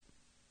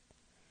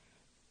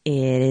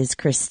is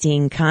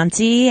Christine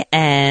Conti,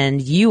 and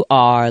you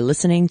are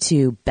listening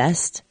to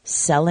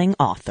best-selling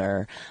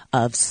author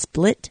of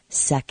Split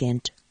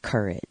Second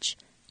Courage.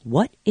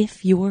 What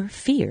if your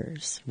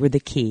fears were the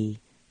key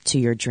to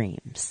your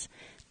dreams?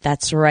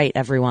 That's right,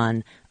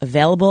 everyone.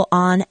 Available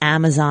on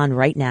Amazon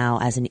right now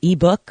as an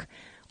ebook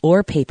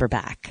or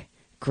paperback.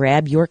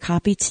 Grab your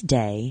copy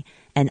today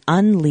and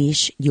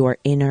unleash your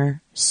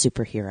inner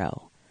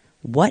superhero.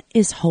 What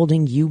is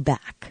holding you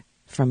back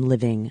from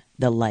living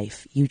the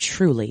life you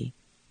truly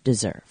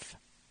deserve?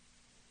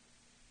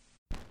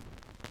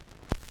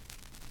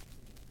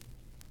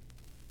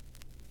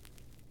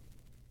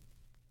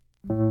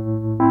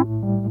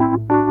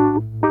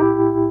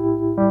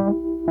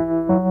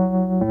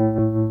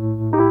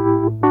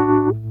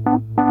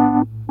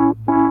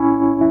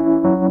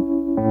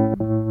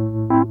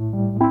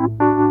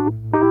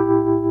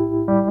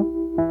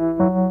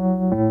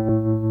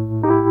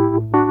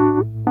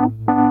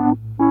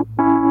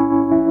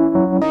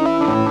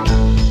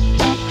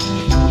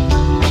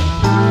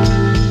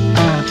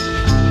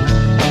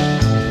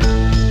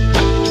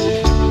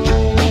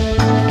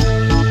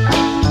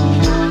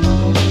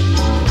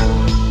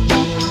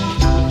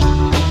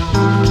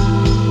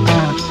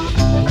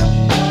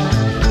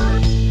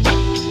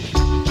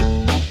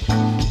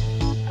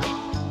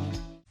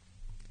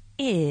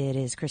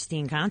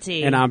 Christine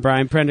Conti. And I'm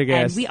Brian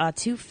Prendergast. And we are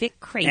two fit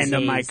crazies. And the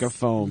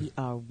microphone. We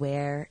are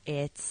where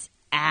it's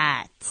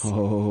at.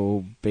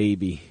 Oh,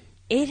 baby.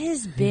 It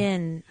has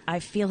been, I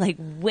feel like,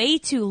 way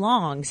too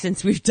long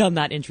since we've done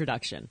that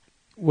introduction.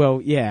 Well,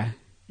 yeah.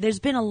 There's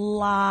been a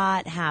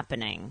lot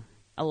happening.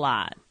 A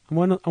lot.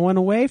 I went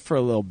away for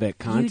a little bit,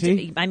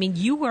 Conti.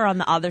 You were on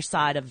the other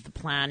side of the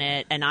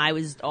planet, and I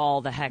was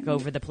all the heck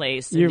over the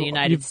place in the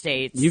United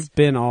States. You've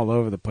been all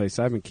over the place.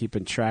 I've been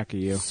keeping track of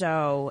you.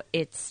 So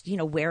it's,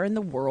 where in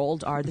the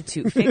world are the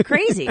two fit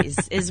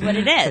crazies is what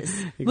it is.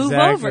 Exactly. Move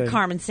over,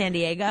 Carmen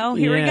Sandiego.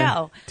 Here we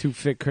go. Two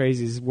fit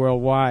crazies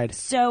worldwide.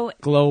 So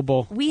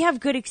global. We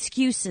have good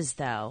excuses,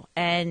 though.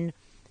 And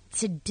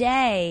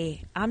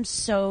today, I'm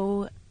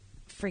so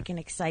freaking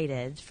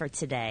excited for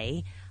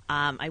today.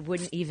 I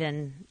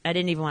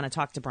didn't even want to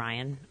talk to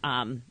Brian.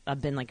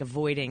 I've been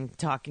avoiding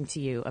talking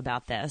to you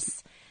about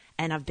this,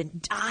 and I've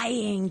been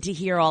dying to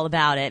hear all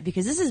about it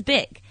because this is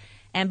big.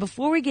 And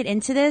before we get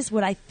into this,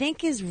 what I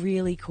think is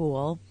really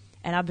cool,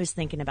 and I was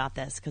thinking about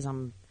this because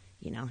I'm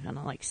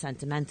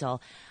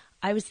sentimental.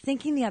 I was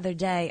thinking the other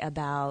day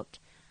about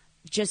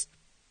just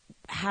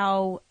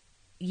how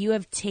you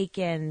have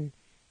taken,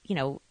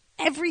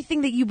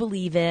 everything that you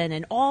believe in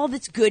and all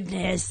this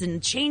goodness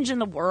and change in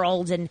the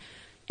world and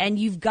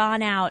you've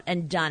gone out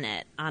and done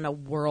it on a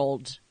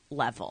world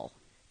level.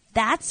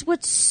 That's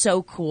what's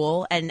so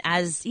cool. And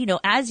as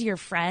your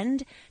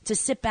friend, to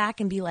sit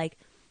back and be like,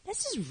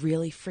 this is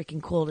really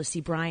freaking cool to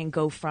see Brian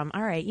go from,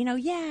 all right,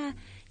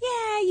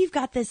 you've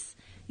got this,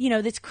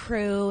 this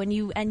crew and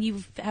you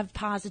have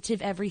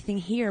positive everything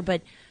here,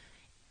 but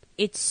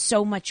it's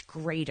so much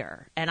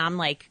greater. And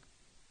I'm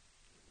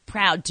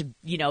proud to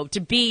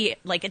be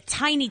a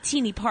tiny,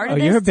 teeny part of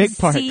this. Oh, you're a big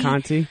part,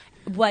 Conti.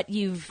 I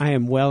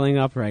am welling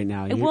up right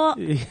now. Well,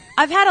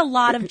 I've had a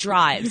lot of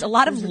drives, a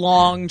lot of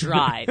long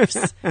drives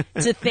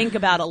to think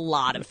about a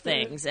lot of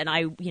things. And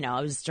I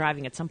was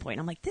driving at some point.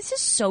 I'm like, this is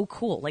so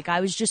cool.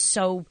 I was just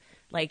so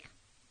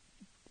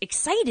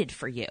excited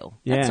for you.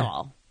 That's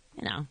all.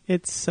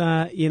 It's,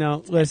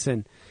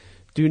 listen,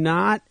 do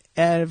not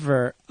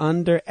ever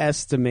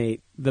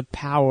underestimate the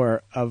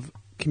power of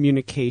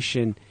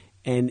communication.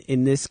 And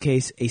in this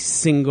case, a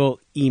single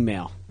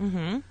email.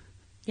 Mm-hmm.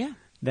 Yeah.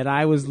 That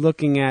I was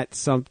looking at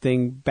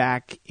something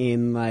back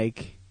in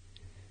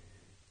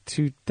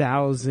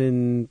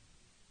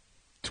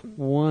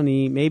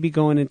 2020, maybe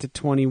going into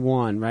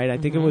 21, right? I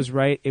think it was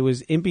right. It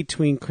was in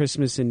between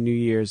Christmas and New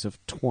Year's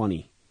of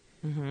 20.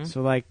 Mm-hmm.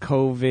 So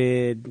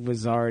COVID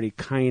was already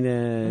kind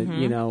of,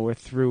 we're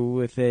through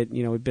with it.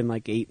 We've been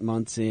 8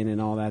 months in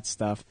and all that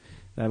stuff.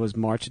 That was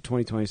March of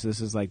 2020. So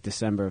this is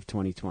December of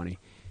 2020.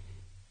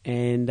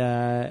 And,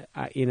 I'm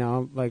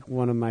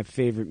one of my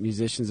favorite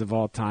musicians of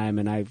all time.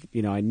 And I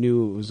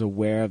was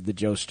aware of the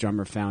Joe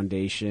Strummer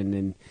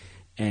Foundation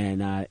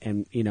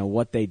and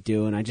what they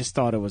do. And I just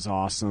thought it was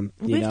awesome.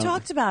 We've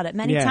talked about it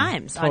many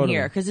times on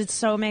here because it's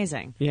so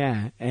amazing.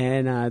 Yeah.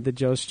 And the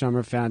Joe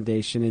Strummer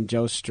Foundation and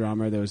Joe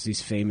Strummer, there was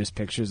these famous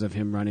pictures of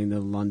him running the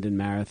London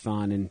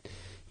Marathon in,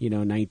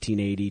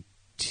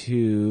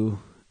 1982.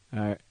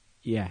 In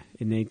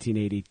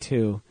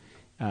 1982.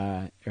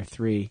 Or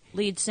 3.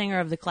 Lead singer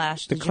of The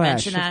Clash. Did you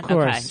mention that? Of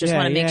course. Okay. Just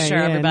want to make sure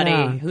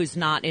everybody who's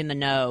not in the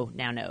know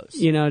now knows.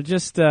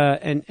 Just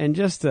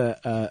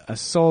a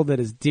soul that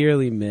is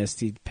dearly missed.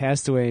 He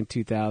passed away in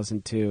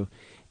 2002,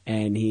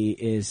 and he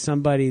is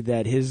somebody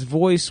that his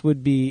voice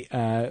would be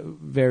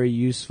very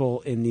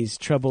useful in these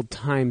troubled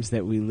times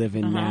that we live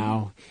in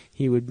now.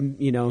 He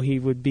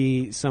would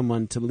be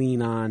someone to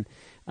lean on.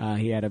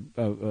 He had a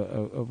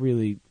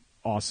really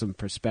awesome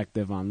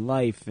perspective on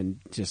life and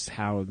just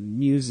how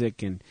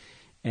music and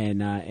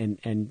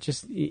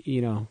just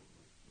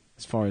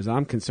as far as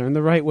I'm concerned,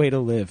 the right way to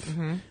live,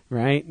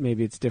 right?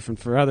 Maybe it's different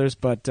for others,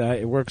 but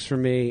it works for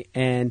me.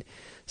 And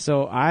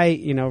so I,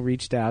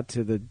 reached out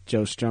to the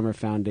Joe Strummer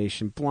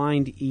Foundation,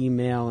 blind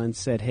email, and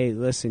said, hey,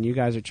 listen, you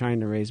guys are trying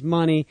to raise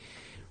money.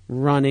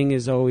 Running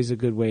is always a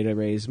good way to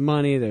raise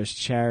money. There's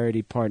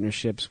charity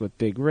partnerships with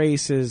big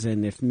races,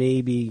 and if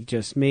maybe,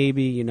 just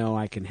maybe,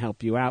 I can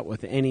help you out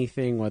with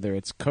anything, whether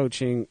it's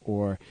coaching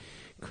or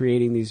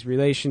creating these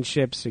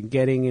relationships and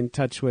getting in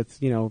touch with,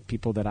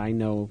 people that I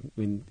know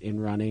in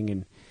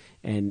running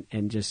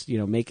and just,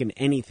 making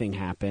anything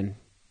happen.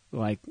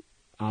 Like,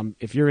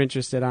 if you're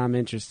interested, I'm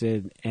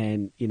interested.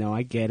 And,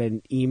 I get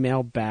an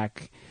email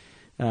back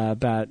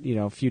about,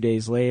 a few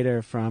days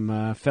later from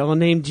a fellow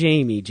named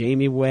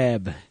Jamie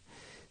Webb.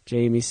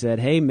 Jamie said,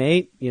 hey,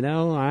 mate,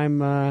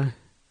 I'm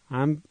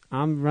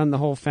run the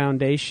whole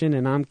foundation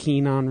and I'm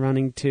keen on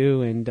running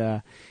too.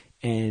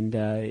 And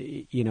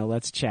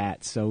let's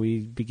chat. So we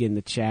begin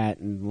the chat,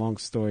 and long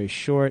story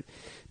short,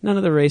 none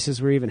of the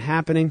races were even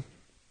happening.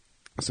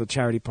 So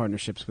charity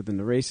partnerships within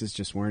the races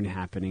just weren't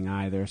happening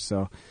either.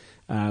 So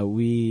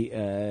we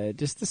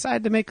just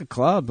decided to make a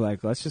club.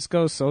 Like, let's just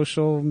go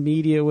social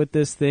media with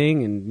this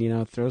thing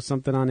and, throw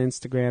something on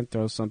Instagram,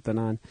 throw something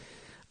on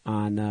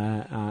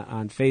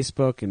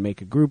Facebook and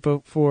make a group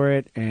for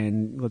it,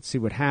 and let's see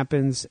what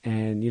happens.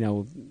 And,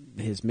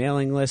 his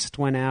mailing list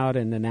went out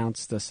and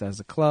announced us as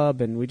a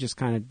club, and we just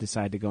kind of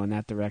decided to go in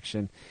that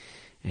direction.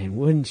 And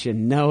wouldn't you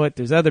know it,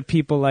 there's other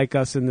people like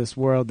us in this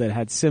world that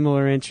had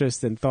similar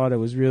interests and thought it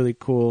was really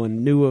cool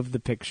and knew of the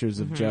pictures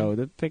of Joe.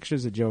 The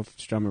pictures of Joe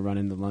Strummer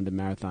running the London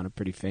Marathon are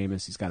pretty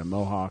famous. He's got a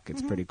mohawk.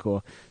 It's pretty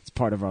cool. It's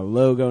part of our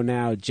logo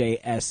now,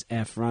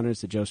 JSF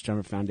Runners, the Joe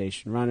Strummer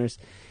Foundation Runners.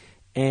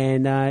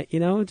 And,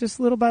 just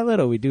little by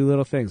little, we do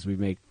little things. We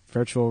make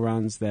virtual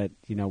runs that,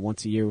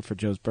 once a year for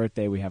Joe's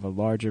birthday, we have a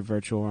larger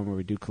virtual run where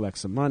we do collect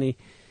some money.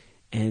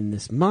 And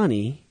this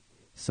money,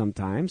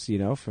 sometimes,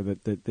 for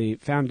the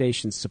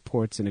foundation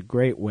supports in a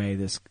great way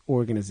this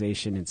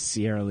organization in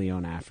Sierra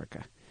Leone,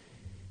 Africa.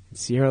 And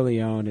Sierra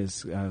Leone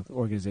is an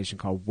organization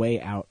called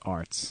Way Out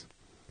Arts.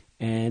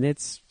 And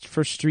it's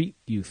for street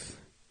youth.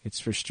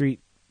 It's for street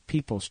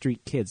people,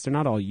 street kids. They're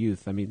not all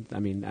youth.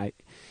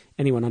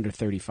 Anyone under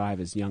 35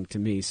 is young to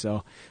me,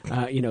 so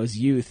is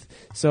youth.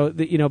 So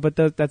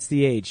that's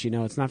the age.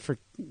 It's not for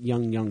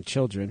young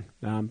children.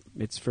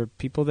 It's for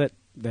people that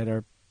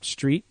are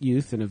street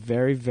youth in a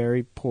very,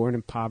 very poor and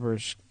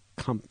impoverished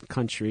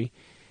country.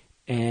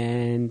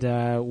 And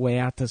Way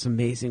Out does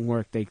amazing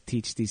work. They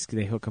teach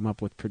they hook them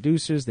up with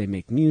producers. They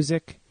make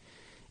music,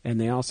 and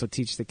they also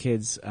teach the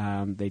kids.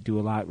 They do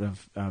a lot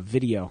of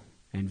video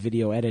and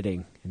video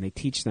editing, and they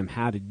teach them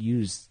how to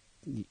use,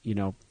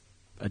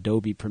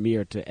 Adobe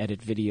Premiere to edit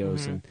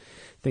videos and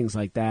things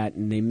like that.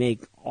 And they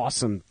make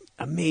awesome,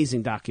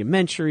 amazing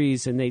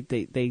documentaries, and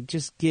they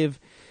just give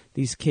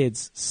these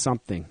kids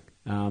something.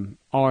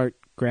 Art,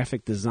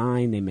 graphic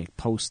design, they make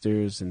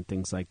posters and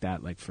things like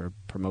that, like for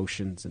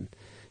promotions. And,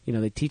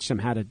 they teach them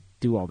how to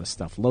do all this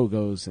stuff,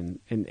 logos and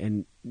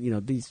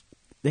these,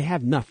 they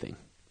have nothing,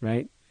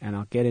 right? And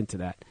I'll get into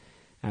that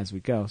as we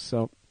go.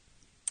 So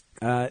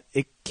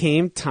it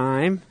came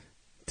time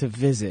to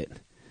visit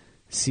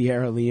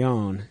Sierra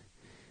Leone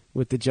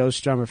with the Joe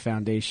Strummer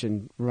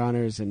Foundation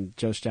runners and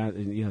Joe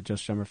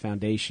Strummer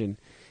Foundation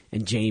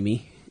and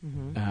Jamie,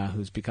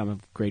 who's become a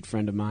great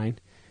friend of mine,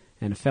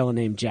 and a fellow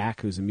named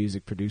Jack, who's a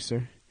music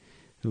producer,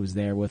 who was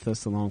there with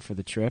us along for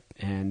the trip.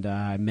 And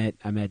I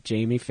met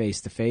Jamie face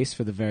to face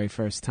for the very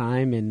first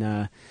time in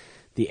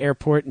the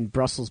airport in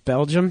Brussels,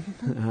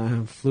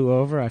 Belgium. Flew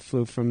over. I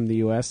flew from the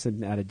U.S.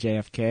 and out of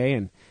JFK,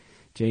 and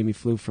Jamie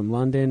flew from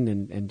London,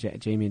 and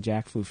Jamie and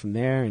Jack flew from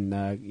there,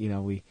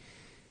 and we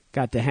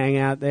got to hang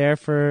out there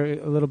for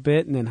a little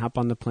bit and then hop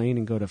on the plane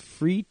and go to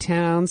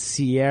Freetown,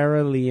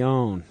 Sierra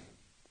Leone.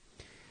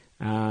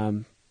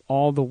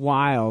 All the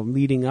while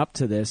leading up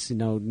to this,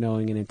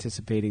 knowing and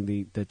anticipating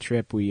the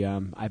trip,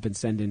 I've been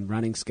sending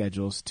running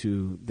schedules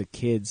to the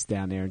kids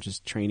down there and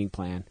just training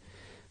plan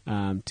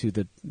to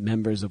the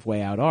members of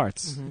Way Out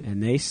Arts.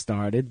 And they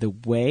started the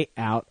Way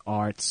Out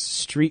Arts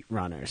Street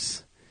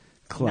Runners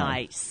Club.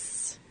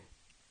 Nice.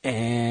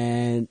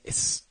 And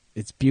it's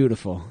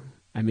beautiful.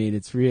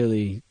 It's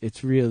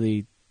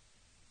really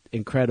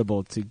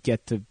incredible to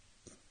get to,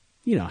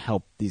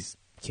 help these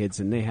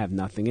kids, and they have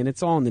nothing, and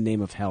it's all in the name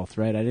of health,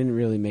 right? I didn't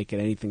really make it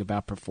anything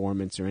about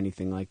performance or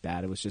anything like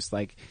that. It was just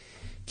like,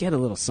 get a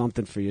little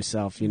something for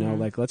yourself,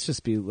 like, let's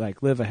just be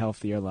like, live a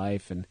healthier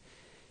life. And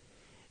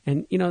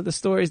the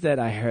stories that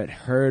I had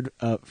heard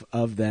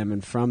of them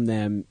and from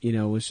them,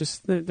 was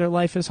just their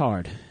life is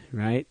hard,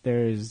 right?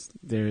 It's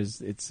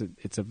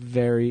a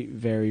very,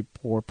 very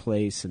poor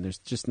place, and there's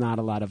just not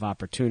a lot of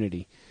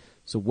opportunity.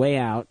 So Way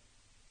Out,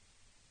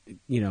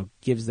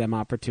 gives them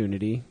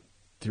opportunity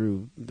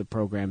through the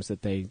programs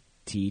that they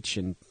teach.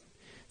 And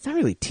it's not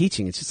really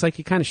teaching. It's just like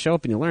you kind of show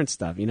up and you learn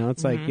stuff.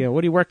 It's like,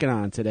 what are you working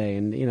on today?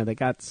 And, they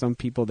got some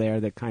people there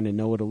that kind of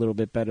know it a little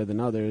bit better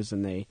than others,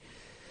 and they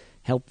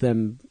help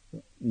them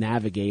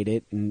navigate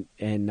it. And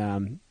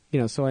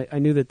so I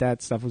knew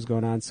that stuff was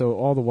going on. So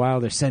all the while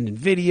they're sending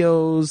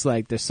videos,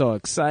 like they're so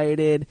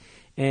excited.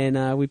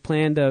 And we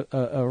planned a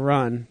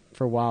run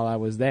for while I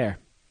was there.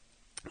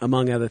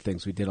 Among other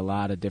things, we did a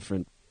lot of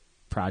different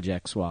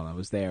projects while I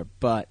was there.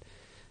 But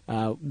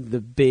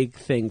the big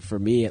thing for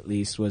me, at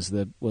least, was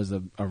a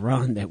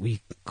run that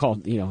we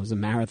called, it was a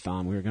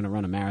marathon. We were going to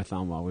run a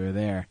marathon while we were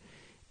there.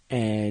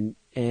 And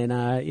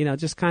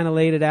just kind of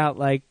laid it out,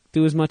 like,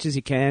 do as much as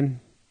you can.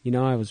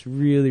 I was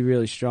really,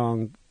 really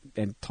strong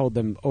and told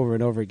them over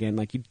and over again,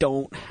 like, you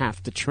don't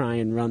have to try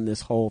and run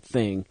this whole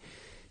thing.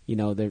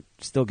 They're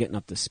still getting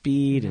up to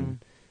speed. Mm-hmm.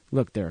 And,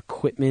 look, their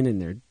equipment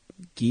and their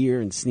gear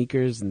and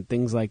sneakers and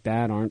things like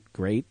that aren't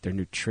great. Their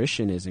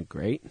nutrition isn't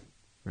great,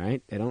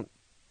 right? They don't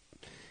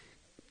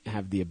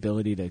have the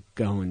ability to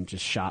go and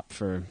just shop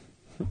for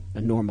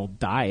a normal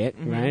diet,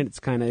 mm-hmm.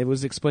 right? It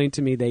was explained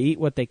to me they eat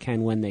what they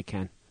can when they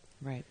can.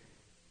 Right.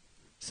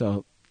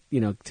 So,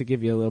 to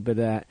give you a little bit of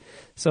that.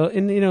 So,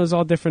 and, it was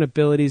all different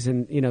abilities.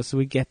 And, so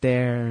we get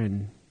there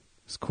and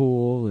it was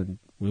cool. And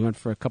we went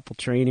for a couple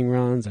training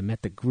runs. I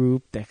met the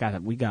group.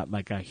 We got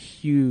like a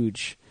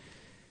huge,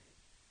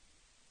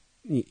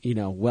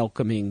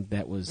 welcoming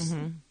that was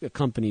mm-hmm.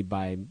 accompanied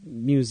by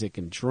music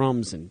and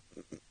drums and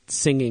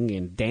singing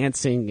and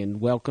dancing. And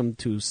welcome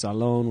to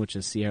Salon, which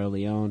is Sierra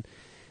Leone.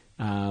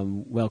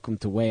 Welcome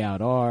to Way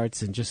Out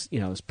Arts. And just,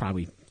 it was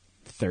probably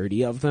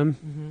 30 of them.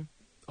 Mm-hmm.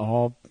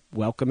 All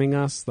welcoming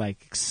us,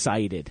 like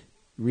excited,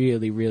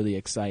 really, really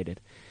excited.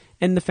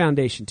 And the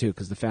foundation, too,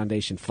 because the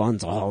foundation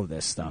funds all of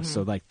this stuff. Mm-hmm.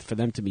 So, like, for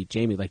them to meet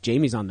Jamie, like,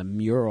 Jamie's on the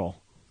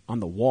mural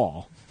on the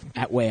wall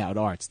at Way Out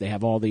Arts. They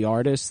have all the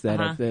artists that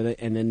are there,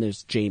 and then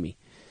there's Jamie.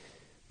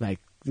 Like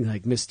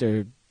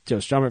Mr. Joe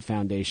Strummer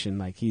Foundation,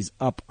 like, he's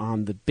up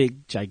on the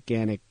big,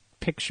 gigantic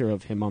picture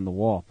of him on the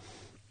wall.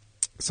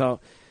 So,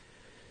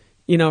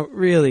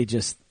 really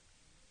just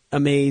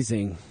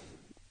amazing,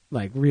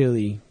 like,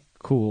 really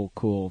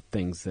cool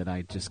things that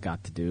I just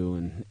got to do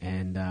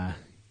and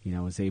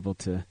was able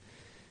to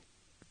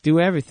do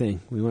everything.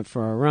 We went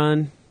for a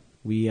run.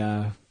 We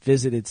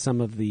visited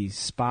some of the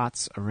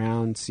spots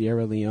around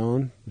Sierra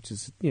Leone, which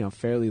is,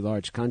 fairly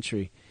large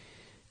country,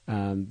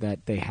 that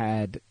they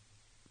had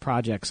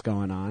projects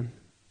going on,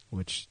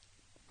 which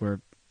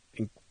were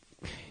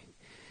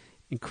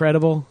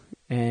incredible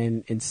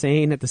and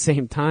insane at the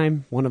same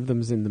time. One of them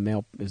is in the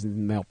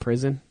male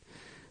prison.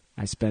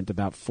 I spent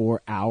about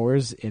 4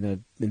 hours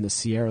in the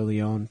Sierra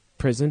Leone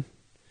prison,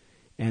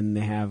 and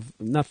they have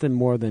nothing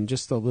more than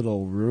just a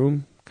little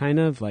room, kind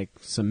of like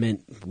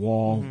cement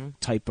wall mm-hmm.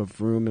 type of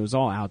room. It was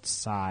all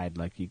outside.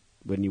 Like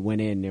when you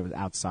went in, it was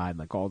outside,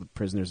 like all the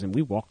prisoners, and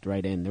we walked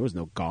right in. There was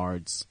no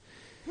guards.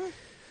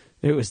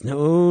 There was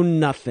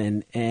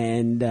nothing,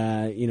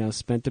 and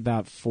spent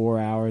about 4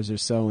 hours or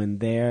so in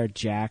there.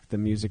 Jack, the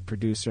music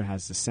producer,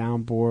 has the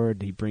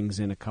soundboard. He brings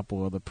in a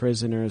couple of the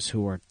prisoners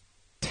who are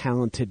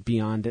talented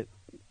beyond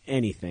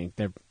anything.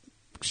 They're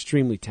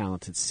extremely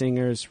talented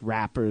singers,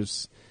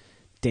 rappers,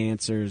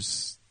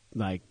 dancers,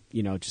 like,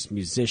 just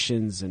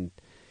musicians, and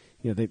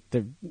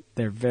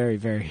they're very,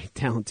 very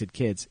talented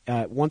kids.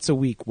 Once a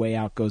week, Way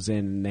Out goes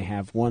in, and they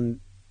have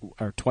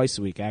twice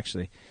a week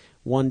actually.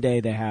 One day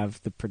they have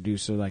the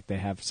producer, like they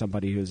have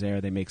somebody who's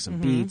there. They make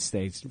some mm-hmm. beats,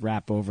 they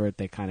rap over it,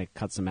 they kind of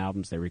cut some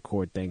albums, they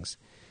record things.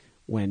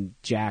 When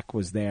Jack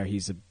was there,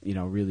 he's a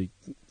really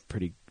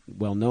pretty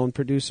well-known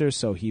producer,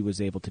 so he was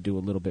able to do a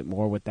little bit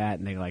more with that,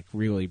 and they like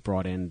really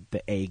brought in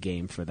the A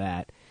game for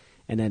that.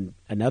 And then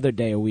another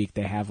day a week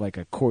they have like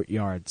a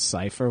courtyard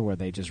cypher where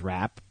they just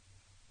rap,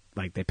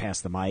 like they pass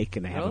the mic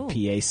and they have a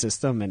PA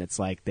system, and it's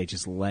like they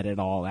just let it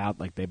all out,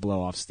 like they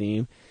blow off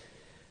steam.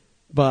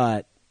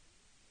 But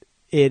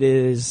it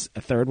is a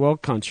third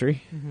world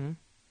country, mm-hmm.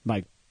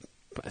 like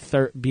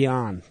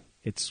beyond.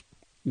 It's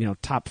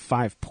top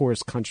 5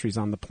 poorest countries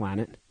on the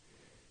planet.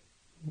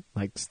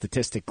 Like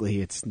statistically,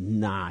 it's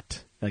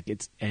not like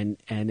it's and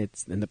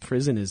the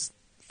prison is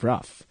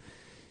rough.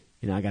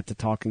 I got to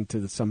talking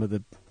to some of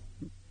the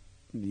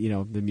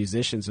the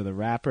musicians or the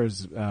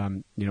rappers.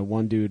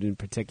 One dude in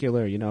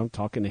particular. I'm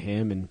talking to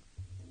him, and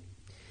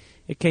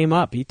it came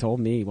up. He told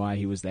me why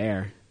he was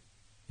there,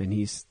 and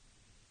he's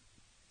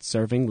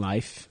serving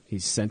life.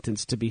 He's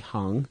sentenced to be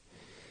hung,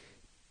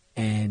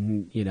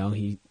 and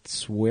he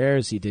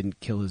swears he didn't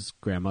kill his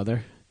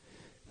grandmother,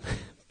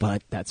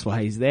 but that's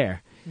why he's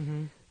there.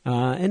 Mm-hmm.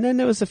 And then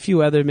there was a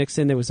few other mixed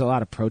in. There was a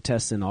lot of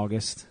protests in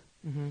August.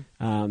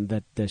 Mm-hmm.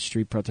 That the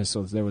street protests.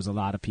 So there was a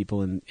lot of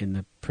people in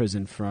the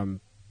prison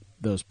from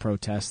those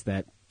protests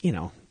that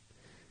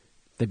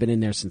they've been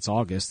in there since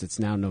August. It's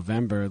now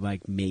November.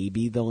 Like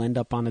maybe they'll end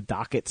up on a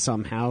docket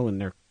somehow,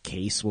 and their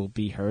case will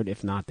be heard.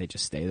 If not, they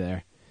just stay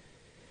there.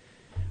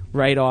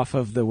 Right off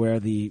of where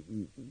the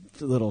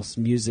little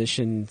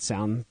musician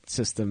sound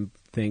system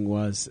thing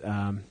was.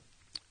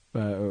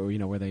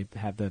 Where they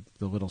have the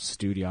little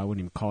studio. I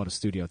wouldn't even call it a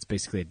studio. It's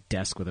basically a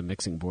desk with a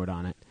mixing board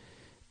on it.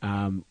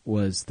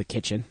 Was the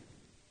kitchen.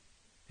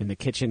 And the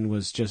kitchen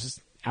was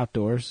just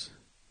outdoors.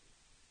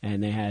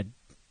 And they had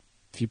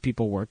a few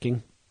people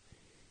working,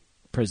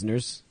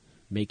 prisoners,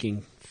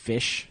 making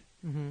fish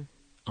mm-hmm.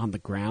 on the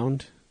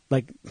ground,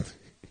 like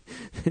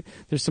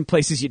there's some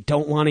places you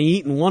don't want to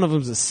eat, and one of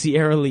them's a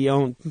Sierra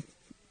Leone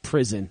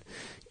prison.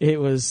 It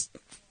was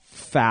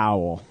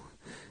foul,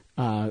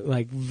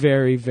 like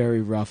very,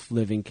 very rough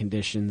living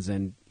conditions,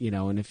 and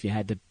and if you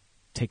had to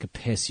take a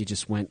piss, you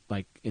just went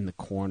like in the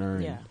corner.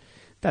 And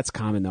that's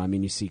common though. I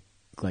mean, you see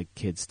like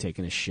kids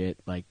taking a shit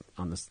like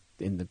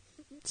in the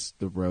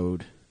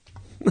road.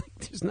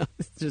 Like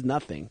there's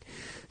nothing.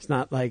 It's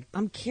not like.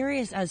 I'm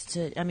curious as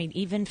to. I mean,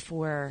 even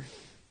for.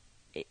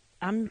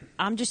 I'm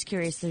just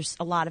curious. There's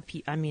a lot of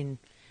people. I mean,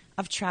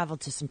 I've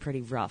traveled to some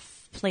pretty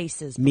rough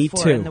places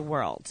before in the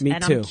world,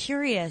 and I'm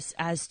curious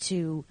as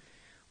to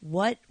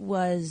what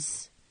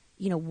was,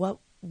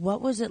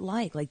 what was it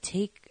like? Like,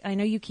 I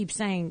know you keep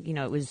saying,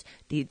 it was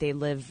they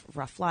live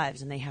rough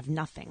lives and they have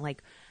nothing.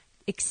 Like,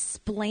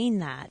 explain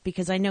that,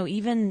 because I know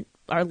even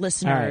our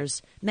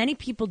listeners, many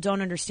people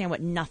don't understand what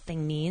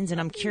nothing means,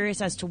 and I'm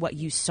curious as to what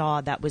you saw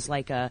that was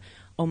like a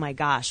oh my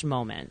gosh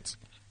moment.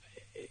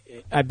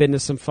 I've been to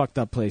some fucked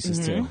up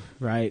places too,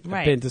 right?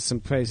 I've been to some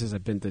places.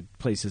 I've been to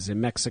places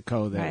in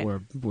Mexico that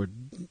were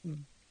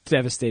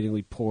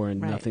devastatingly poor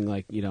and nothing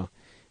like,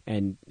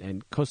 and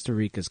Costa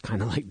Rica is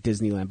kind of like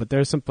Disneyland. But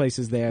there are some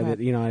places there that,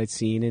 I'd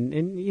seen.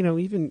 And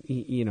even,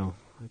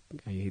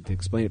 I hate to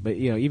explain it, but,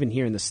 even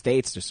here in the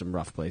States, there's some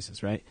rough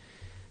places, right?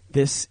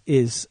 This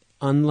is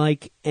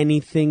unlike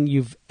anything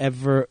you've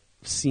ever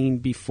seen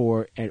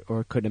before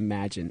or could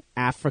imagine.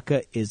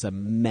 Africa is a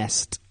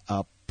messed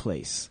up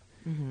place.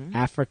 Mm-hmm.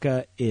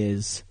 Africa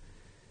it's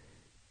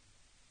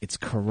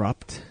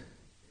corrupt.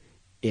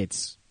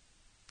 It's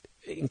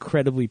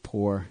incredibly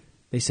poor.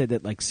 They said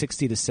that like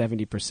 60 to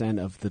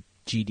 70% of the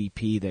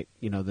GDP that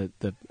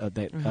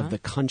of the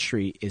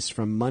country is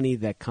from money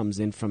that comes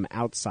in from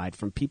outside,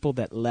 from people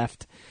that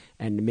left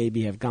and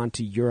maybe have gone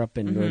to Europe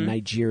and or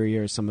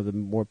Nigeria or some of the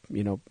more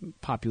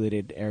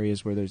populated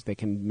areas where they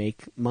can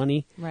make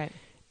money, right?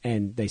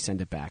 And they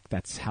send it back.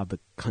 That's how the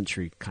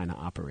country kind of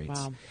operates.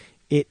 Wow.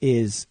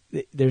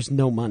 There's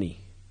no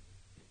money,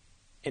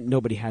 and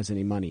nobody has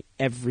any money.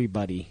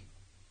 Everybody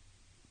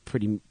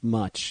pretty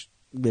much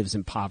lives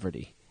in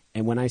poverty.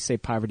 And when I say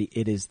poverty,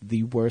 it is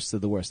the worst of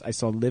the worst. I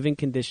saw living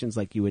conditions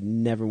like you would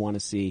never want to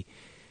see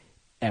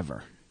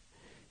ever.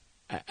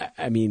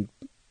 I mean,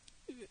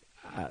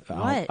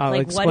 I'll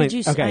explain. What did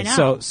you say? Okay,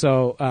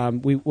 so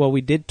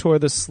we did tour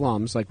the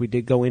slums. Like, we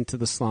did go into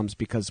the slums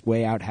because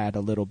Way Out had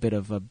a little bit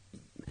of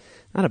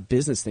not a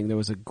business thing. There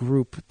was a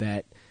group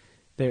that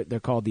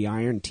they're called the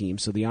Iron Team.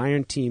 So the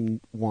Iron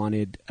Team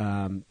wanted.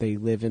 They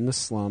live in the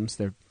slums.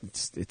 They're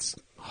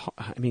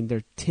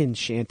tin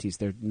shanties.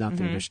 They're nothing.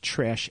 Mm-hmm. There's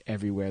trash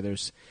everywhere.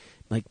 There's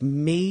like,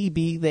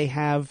 maybe they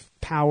have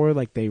power.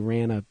 Like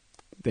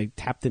they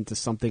tapped into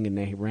something and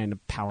they ran a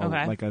power,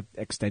 like a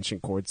extension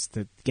cords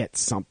to get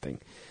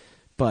something.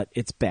 But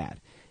it's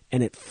bad.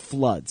 And it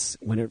floods.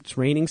 When it's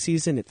raining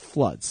season, it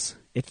floods.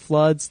 It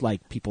floods,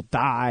 like people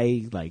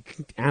die, like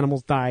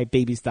animals die,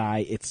 babies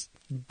die. It's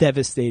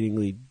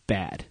devastatingly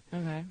bad,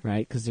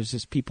 right? Because there's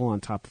just people on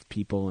top of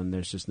people and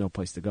there's just no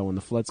place to go. When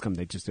the floods come,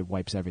 it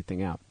wipes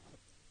everything out.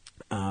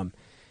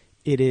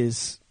 It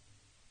is.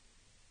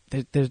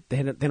 They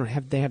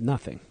have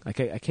nothing. Like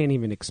I can't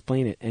even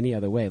explain it any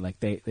other way. Like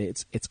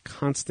it's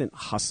constant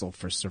hustle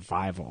for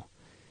survival.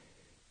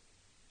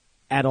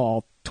 At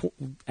all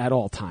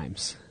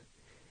times.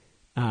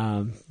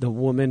 The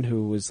woman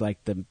who was like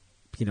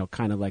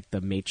kind of like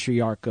the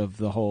matriarch of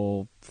the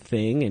whole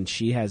thing, and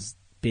she has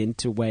been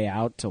to Way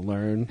Out to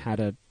learn how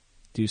to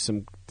do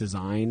some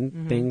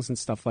design things and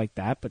stuff like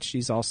that. But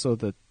she's also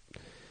the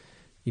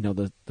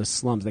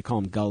slums. They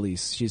call them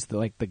gullies. She's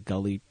the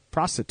gully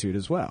prostitute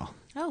as well.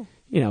 Oh,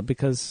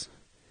 because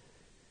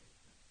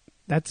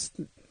that's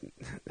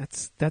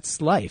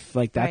life.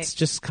 Like that's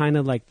just kind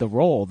of like the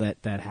role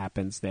that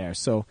happens there.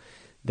 So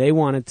they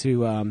wanted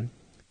to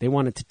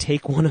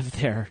take one of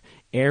their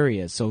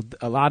areas. So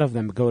a lot of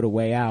them go to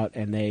Way Out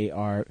and they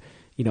are,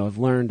 have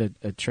learned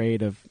a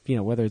trade of,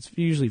 whether it's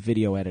usually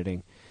video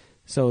editing.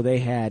 So they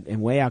had,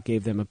 and Way Out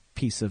gave them a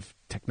piece of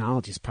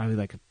technology. It's probably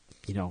like a,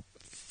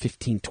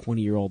 15,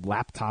 20-year-old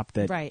laptop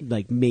that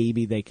like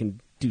maybe they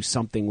can do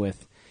something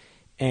with.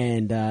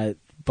 And,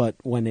 but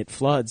when it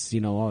floods,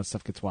 all that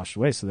stuff gets washed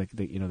away. So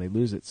they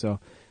lose it.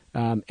 So,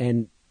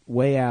 and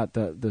Way Out,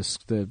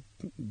 the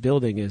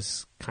building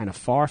is kind of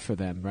far for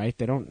them, right?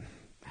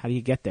 How do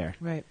you get there?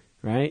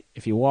 Right?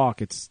 If you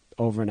walk, it's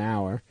over an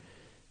hour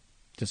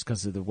just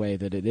because of the way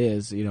that it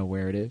is,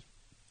 where it is.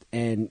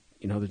 And,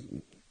 the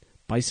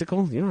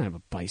bicycle, you don't have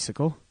a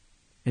bicycle.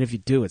 And if you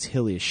do, it's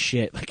hilly as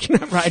shit. Like, you're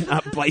not riding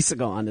a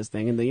bicycle on this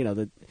thing. And,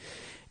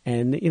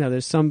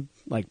 there's some,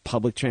 like,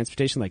 public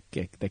transportation, like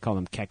they call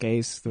them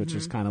kekes, which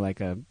is kind of like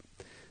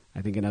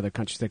I think in other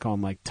countries they call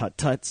them, like,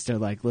 tut-tuts. They're,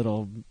 like,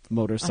 little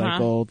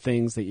motorcycle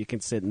things that you can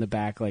sit in the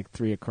back, like,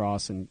 3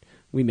 across. And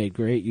we made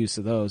great use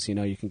of those.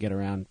 You can get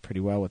around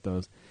pretty well with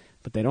those.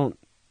 But they don't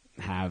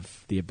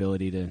have the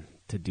ability to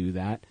do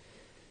that.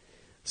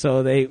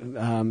 So they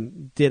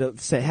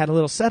had a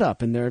little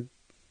setup in their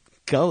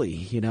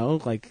gully,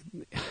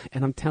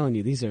 and I'm telling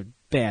you, these are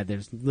bad.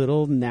 There's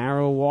little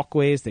narrow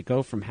walkways that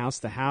go from house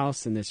to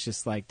house, and it's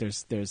just like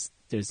there's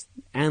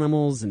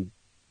animals and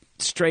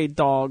stray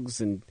dogs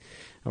and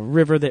a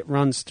river that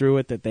runs through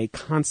it that they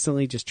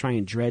constantly just try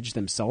and dredge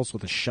themselves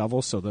with a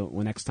shovel, so that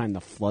when next time the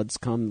floods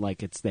come, like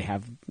they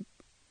have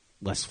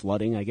less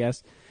flooding, I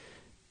guess.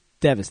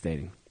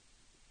 Devastating.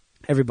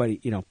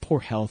 Everybody, poor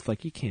health.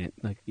 Like you can't,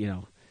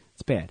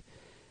 it's bad.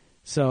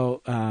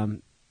 So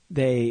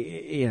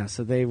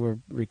they were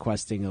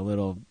requesting a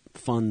little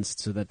funds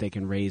so that they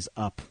can raise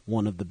up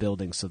one of the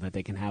buildings so that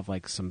they can have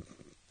like some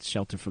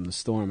shelter from the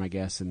storm, I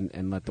guess,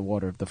 and let the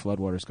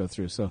floodwaters go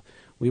through. So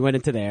we went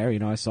into there,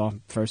 I saw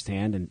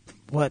firsthand, and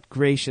what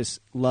gracious,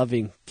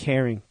 loving,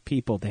 caring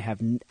people. They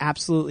have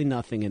absolutely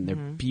nothing, and they're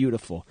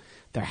beautiful.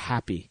 They're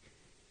happy.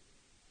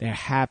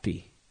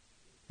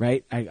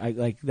 Right? I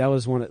like, that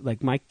was one of,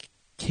 like, my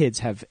kids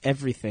have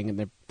everything,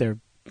 and they're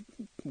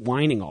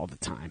whining all the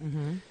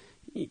time.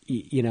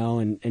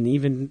 And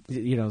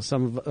even,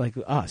 some of, like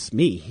us,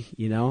 me,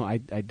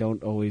 I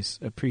don't always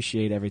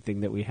appreciate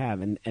everything that we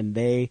have. And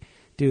they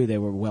do. They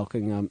were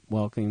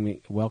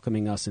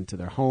welcoming us into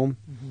their home.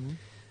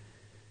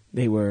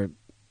 They were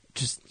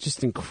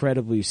just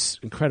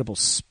incredible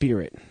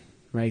spirit,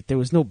 right? There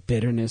was no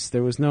bitterness.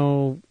 There was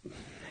no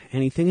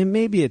anything. And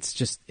maybe it's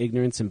just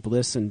ignorance and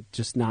bliss and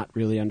just not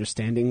really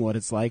understanding what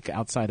it's like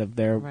outside of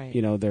their,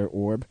 their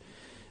orb.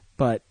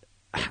 But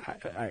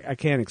I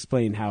can't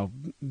explain how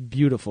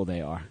beautiful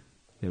they are.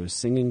 There was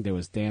singing, there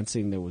was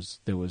dancing, there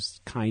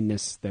was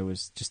kindness, there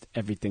was just,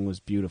 everything was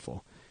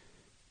beautiful,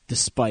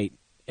 despite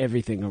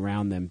everything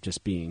around them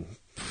just being,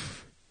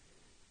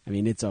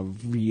 it's a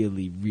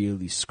really,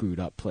 really screwed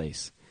up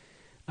place.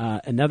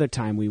 Another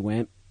time we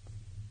went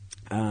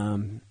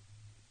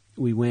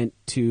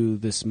to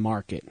this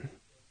market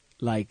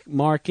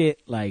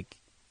like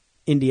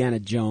Indiana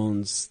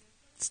Jones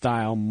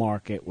style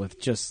market with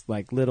just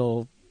like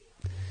little,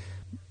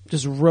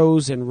 just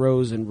rows and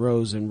rows and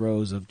rows and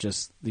rows of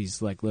just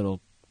these like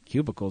little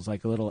cubicles,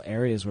 like little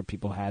areas where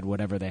people had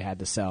whatever they had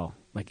to sell,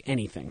 like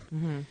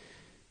anything,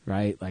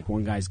 right? Like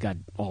one guy's got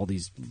all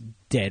these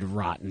dead,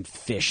 rotten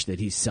fish that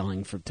he's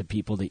selling to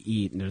people to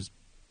eat, and there's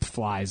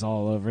flies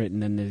all over it.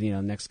 And then the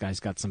next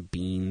guy's got some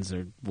beans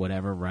or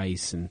whatever,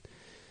 rice, and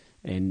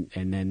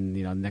then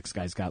next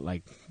guy's got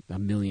like a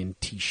million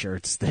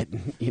T-shirts that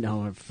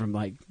are from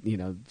like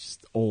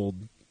just old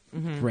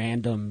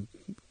random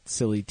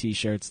silly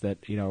T-shirts that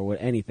or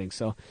anything.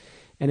 So,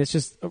 and it's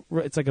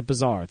like a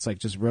bazaar. It's like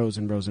just rows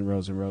and rows and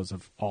rows and rows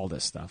of all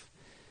this stuff.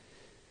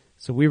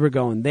 So we were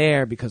going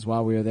there because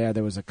while we were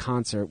there was a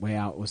concert. Way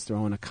Out was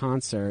throwing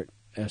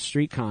a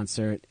street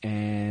concert,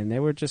 and they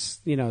were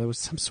just there was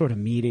some sort of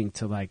meeting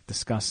to like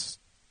discuss,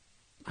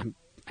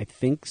 I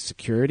think,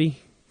 security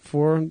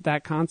for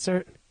that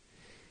concert.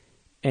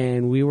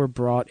 And we were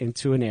brought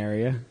into an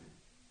area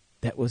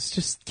that was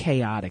just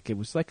chaotic. It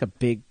was like a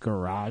big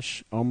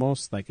garage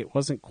almost. Like it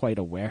wasn't quite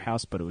a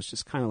warehouse, but it was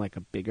just kind of like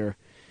a bigger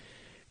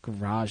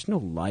garage. No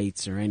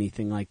lights or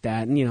anything like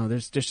that. And,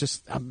 there's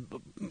just a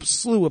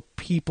slew of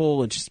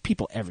people and just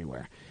people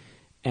everywhere.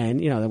 And,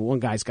 the one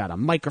guy's got a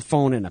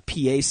microphone and a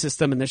PA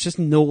system, and there's just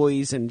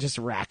noise and just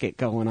racket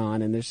going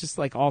on. And there's just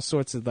like all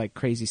sorts of like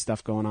crazy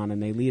stuff going on.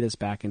 And they lead us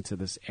back into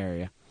this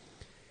area.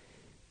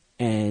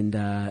 And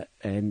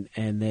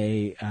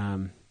they,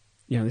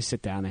 they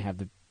sit down, they have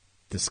the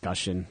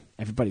discussion.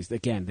 Everybody's,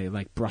 again, they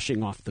like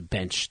brushing off the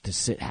bench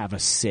to have a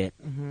sit.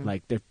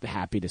 Like they're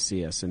happy to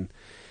see us. And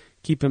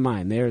keep in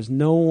mind, there's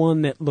no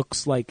one that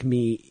looks like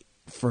me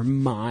for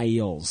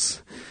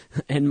miles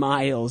and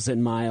miles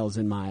and miles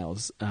and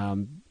miles.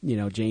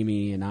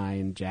 Jamie and I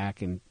and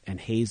Jack and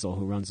Hazel,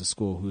 who runs the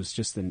school, who's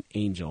just an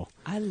angel.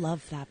 I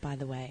love that, by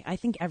the way. I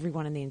think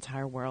everyone in the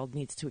entire world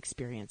needs to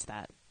experience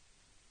that.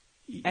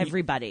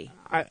 Everybody.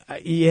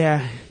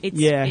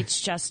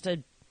 It's just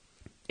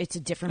it's a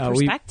different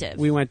perspective.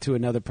 We went to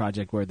another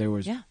project where there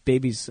was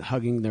babies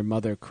hugging their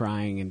mother,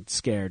 crying and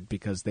scared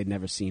because they'd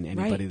never seen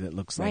anybody that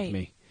looks like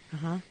me.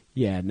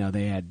 Yeah, no,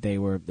 they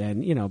were,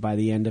 and by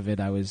the end of it,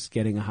 I was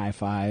getting a high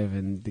five,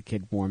 and the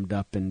kid warmed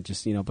up, and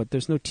just but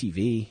there's no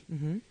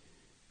TV,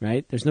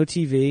 right? There's no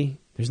TV.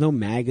 There's no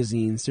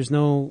magazines. There's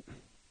no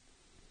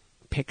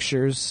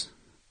pictures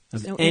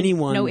of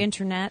anyone. No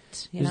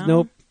internet. There's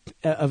no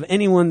of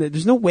anyone.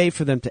 There's no way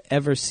for them to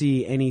ever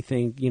see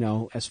anything,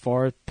 as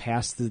far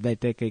past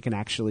that they can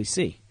actually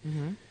see.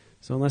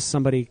 So unless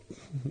somebody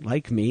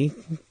like me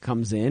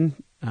comes in,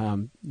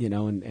 and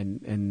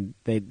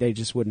they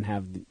just wouldn't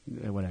have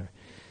whatever.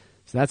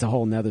 So that's a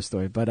whole nother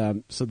story. But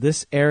so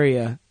this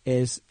area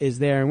is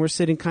there, and we're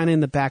sitting kind of in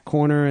the back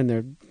corner, and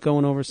they're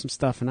going over some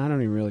stuff, and I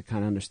don't even really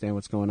kind of understand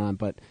what's going on.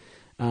 But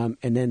and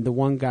then the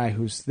one guy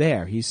who's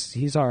there,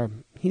 he's our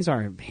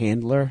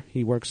handler.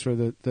 He works for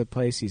the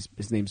place.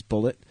 His name's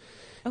Bullet.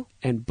 Oh.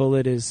 And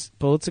Bullet's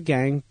a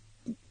gang,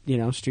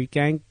 street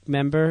gang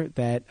member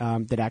that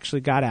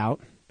actually got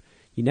out.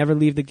 You never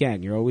leave the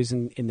gang. You're always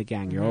in the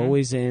gang. You're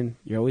always in.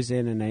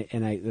 And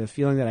I the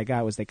feeling that I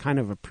got was they kind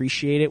of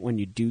appreciate it when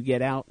you do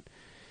get out,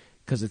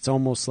 because it's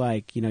almost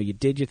like you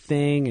did your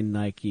thing, and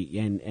like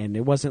and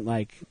it wasn't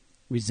like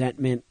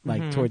resentment,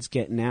 like towards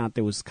getting out.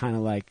 There was kind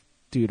of like,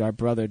 dude, our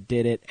brother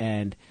did it,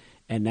 and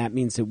that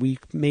means that we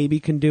maybe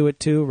can do it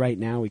too. Right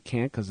now we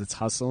can't because it's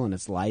hustle and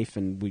it's life,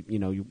 and we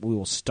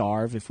will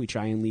starve if we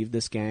try and leave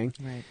this gang.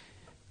 Right.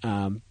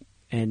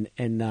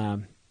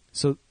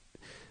 So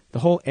the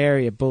whole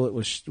area, Bullet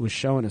was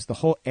showing us, the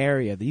whole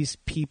area, these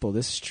people,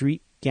 this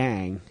street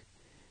gang,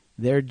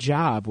 their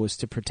job was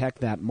to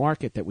protect that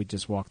market that we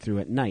just walked through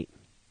at night.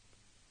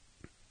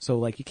 So,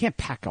 like, you can't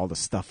pack all the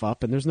stuff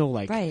up, and there's no,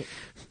 like,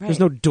 there's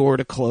no door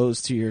to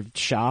close to your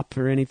shop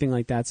or anything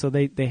like that. So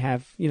they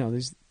have,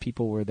 these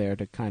people were there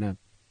to kind of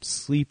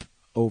sleep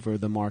over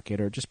the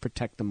market or just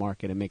protect the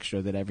market and make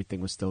sure that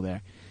everything was still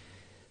there.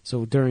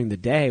 So during the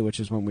day, which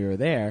is when we were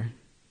there,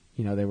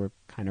 they were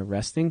kind of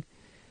resting.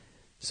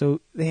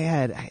 So they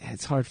had,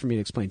 it's hard for me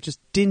to explain, just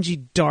dingy,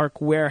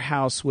 dark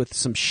warehouse with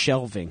some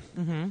shelving,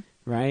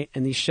 right?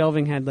 And these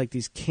shelving had, like,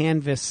 these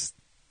canvas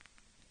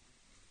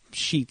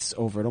sheets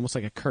over it, almost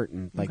like a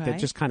curtain, like that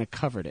just kind of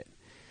covered it.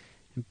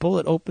 And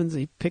Bullet opens,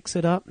 he picks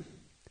it up,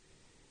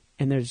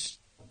 and there's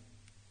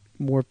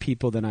more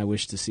people than I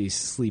wish to see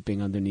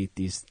sleeping underneath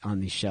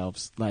on these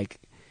shelves. Like,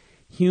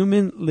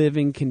 human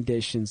living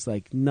conditions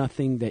like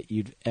nothing that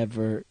you'd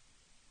ever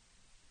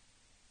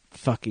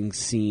fucking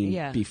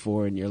seen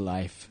before in your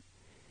life.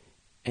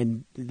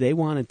 And they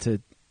wanted to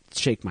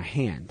shake my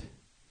hand.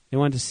 They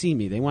wanted to see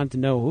me. They wanted to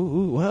know,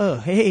 ooh, whoa,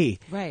 hey,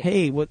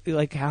 hey, what,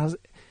 like, how's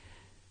it?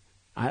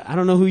 I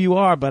don't know who you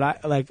are, but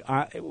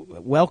I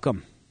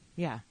welcome.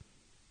 Yeah.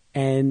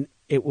 And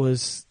it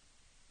was,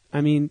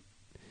 I mean,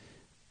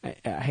 I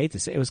hate to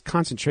say it was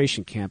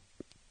concentration camp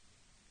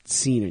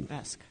scenery.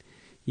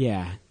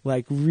 Yeah,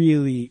 like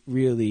really,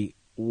 really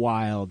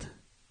wild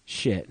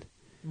shit.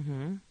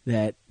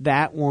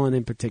 That one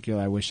in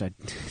particular, I wish I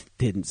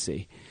didn't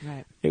see.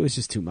 Right. It was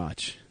just too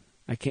much.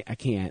 I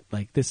can't.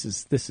 Like, this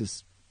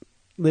is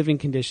living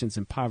conditions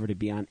and poverty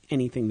beyond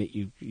anything that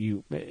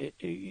you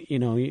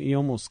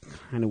almost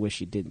kind of wish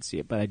you didn't see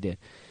it, but I did.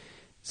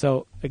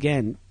 So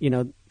again,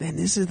 and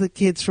this is the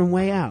kids from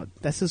Way Out.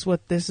 This is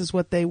what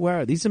they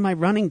were. These are my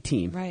running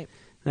team. Right.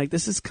 Like,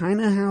 this is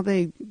kind of how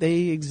they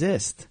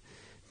exist.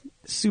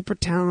 Super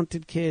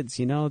talented kids,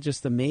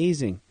 just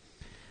amazing.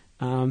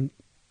 Throw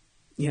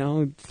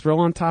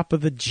on top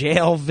of the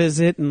jail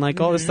visit and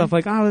like all this stuff.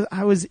 Like,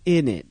 I was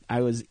in it.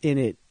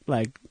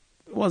 Like,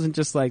 it wasn't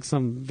just like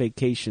some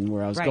vacation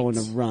where I was going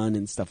to run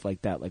and stuff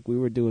like that. Like, we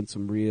were doing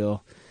some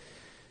real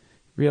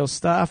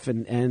stuff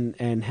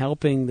and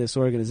helping this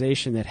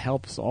organization that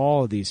helps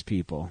all of these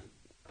people,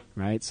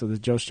 right? So the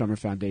Joe Strummer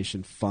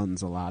Foundation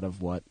funds a lot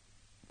of what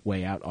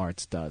Way Out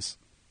Arts does,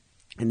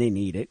 and they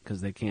need it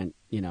because they can't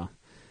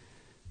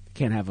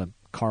have a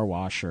car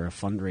wash or a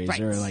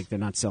fundraiser, like they're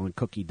not selling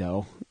cookie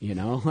dough,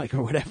 like,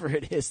 or whatever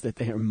it is that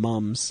they are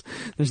mums.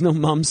 There's no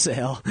mum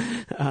sale.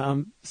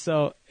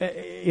 So,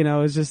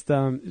 it's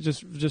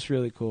just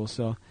really cool.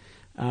 So,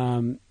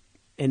 and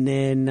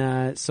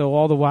then, so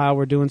all the while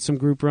we're doing some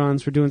group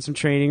runs, we're doing some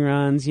training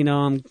runs,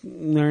 I'm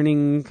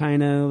learning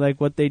kind of like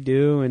what they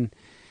do and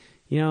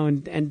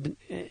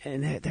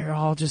they're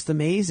all just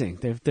amazing.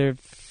 They're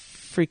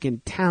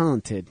freaking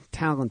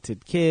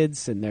talented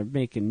kids, and they're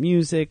making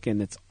music,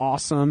 and it's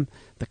awesome.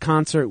 The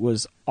concert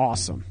was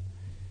awesome.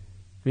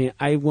 I mean,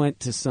 I went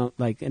to some,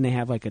 like, and they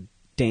have like a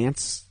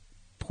dance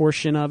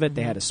portion of it.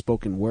 They had a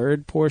spoken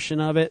word portion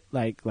of it,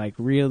 like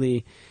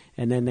really.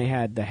 And then they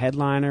had the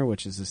headliner,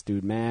 which is this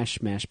dude Mash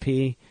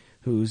P,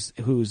 who's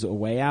a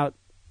Way Out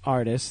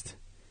artist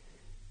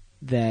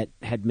that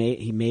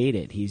made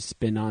it. He's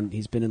been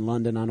in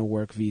London on a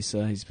work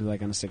visa. He's been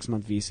like on a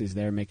 6-month visa. He's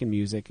there making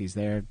music. He's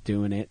there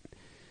doing it.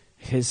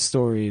 His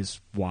story is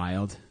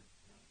wild.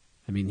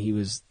 I mean, he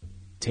was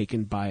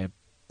taken by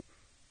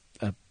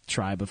a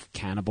tribe of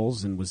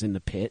cannibals and was in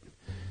the pit.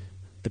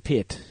 The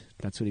pit.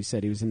 That's what he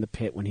said. He was in the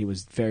pit when he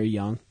was very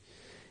young.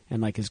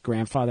 And, like, his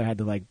grandfather had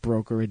to, like,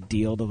 broker a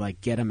deal to,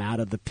 like, get him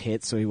out of the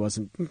pit so he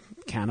wasn't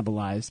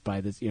cannibalized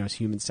by this,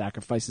 human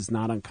sacrifice is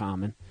not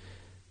uncommon.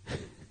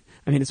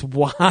 I mean, it's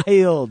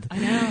wild. I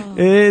know.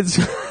 It's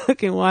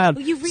fucking wild.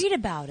 Well, you read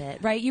about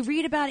it, right? You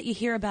read about it, you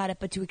hear about it,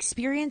 but to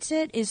experience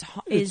it is a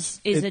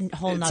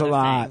whole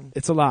nother thing.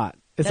 It's a lot.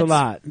 It's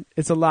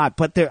a lot.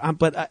 But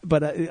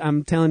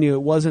I'm telling you,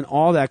 it wasn't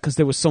all that because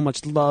there was so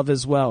much love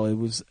as well. It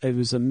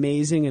was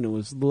amazing, and it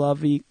was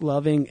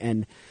loving,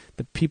 and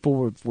the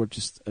people were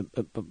just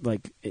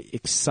like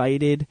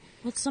excited.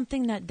 Well, it's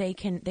something that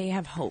they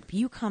have hope.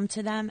 You come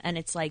to them, and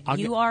it's like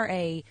you are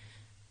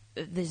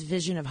this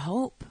vision of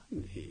hope.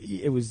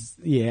 It was,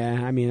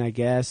 I mean, I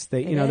guess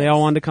they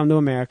all wanted to come to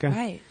America,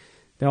 right?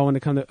 They all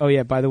wanted to come to. Oh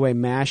yeah, by the way,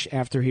 Mash,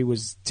 after he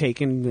was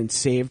taken and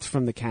saved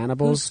from the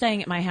cannibals, who's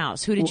staying at my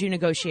house? Who did you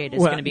negotiate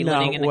is going to be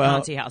living in the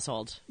Conti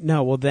household?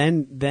 No, well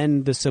then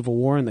the Civil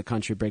War in the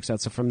country breaks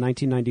out. So from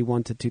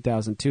 1991 to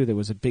 2002, there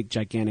was a big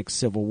gigantic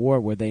civil war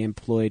where they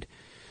employed.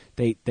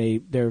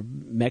 Their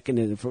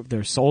mechanism,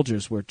 their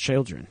soldiers were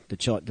children. The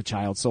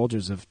child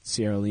soldiers of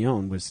Sierra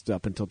Leone was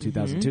up until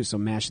 2002. So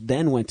Mash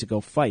then went to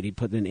go fight. He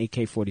put an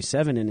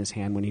AK-47 in his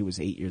hand when he was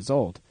 8 years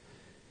old.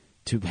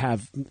 to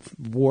have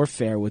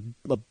warfare with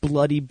a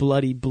bloody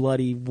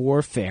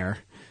warfare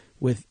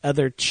with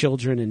other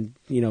children and,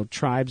 you know,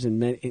 tribes and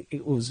men.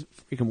 It was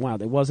freaking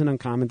wild. It wasn't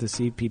uncommon to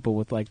see people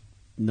with like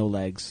no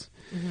legs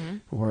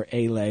or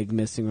a leg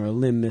missing or a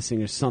limb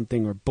missing or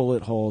something, or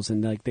bullet holes.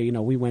 And like they, you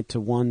know, we went to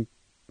one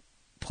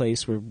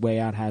place where Way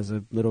Out has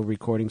a little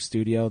recording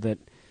studio that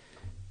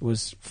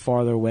was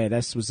farther away.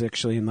 This was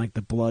actually in like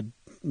the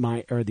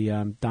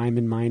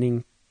diamond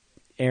mining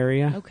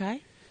area.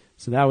 Okay.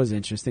 So that was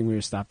interesting. We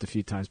were stopped a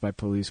few times by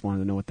police, wanted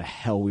to know what the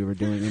hell we were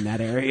doing in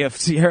that area of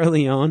Sierra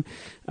Leone.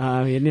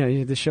 You know, you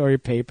had to show your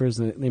papers,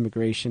 the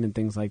immigration and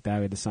things like that.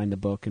 We had to sign the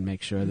book and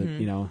make sure that,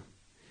 you know,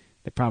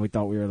 they probably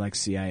thought we were like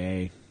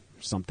CIA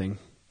or something.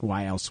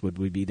 Why else would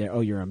we be there?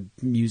 Oh, you're a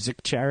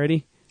music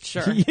charity?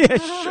 Sure. Yeah,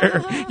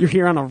 sure. You're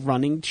here on a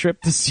running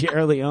trip to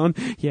Sierra Leone?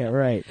 Yeah,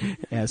 right.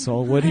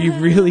 Asshole. What are you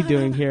really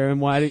doing here?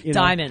 And why? You know?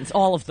 Diamonds,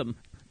 all of them.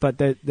 But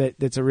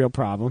that's a real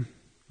problem.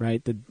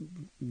 Right, the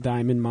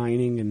diamond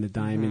mining and the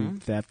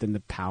diamond theft and the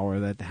power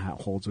that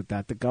holds with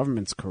that. The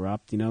government's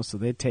corrupt, you know, so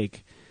they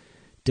take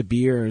De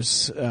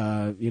Beers,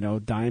 you know,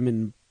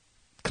 diamond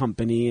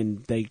company,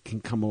 and they can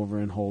come over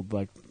and hold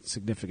like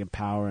significant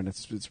power, and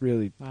it's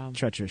really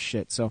treacherous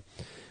shit. So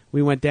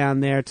we went down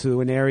there to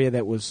an area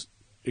that was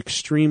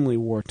extremely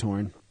war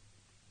torn,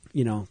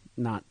 you know,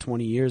 not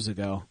 20 years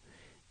ago,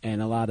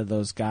 and a lot of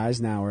those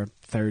guys now are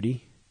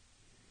 30,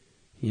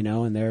 you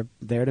know, and they're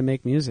there to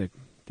make music.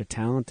 They're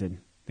talented.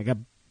 They got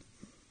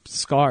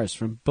scars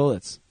from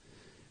bullets,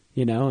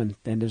 you know, and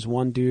there's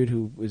one dude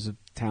who is a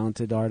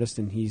talented artist,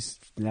 and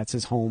that's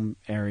his home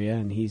area,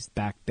 and he's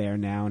back there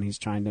now, and he's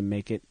trying to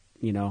make it,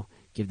 you know,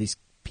 give these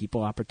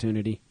people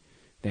opportunity.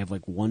 They have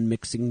like one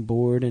mixing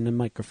board and a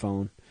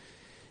microphone,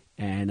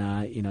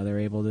 and you know, they're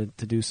able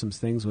to do some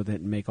things with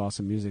it and make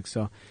awesome music.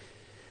 So,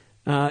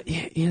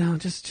 you know,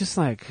 just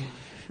like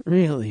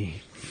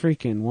really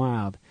freaking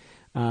wild.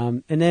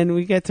 And then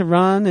we get to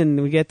run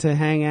and we get to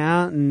hang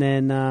out, and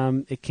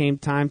then it came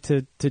time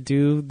to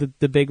do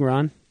the big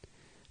run.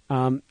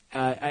 I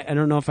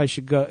don't know if I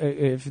should go,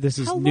 if this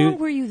is new. How long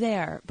were you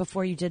there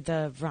before you did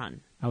the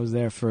run? I was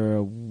there for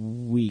a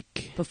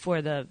week.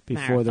 Before the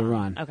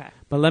run. Okay.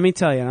 But let me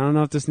tell you, I don't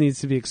know if this needs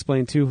to be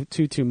explained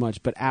too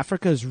much, but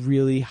Africa is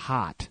really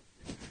hot.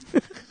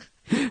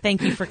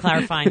 Thank you for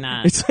clarifying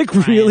that. It's like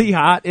Ryan. really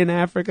hot in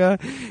Africa.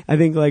 I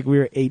think like we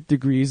were 8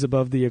 degrees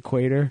above the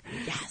equator.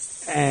 Yes.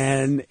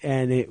 And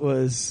it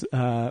was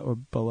or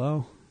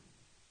below.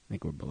 I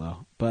think we're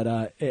below.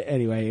 But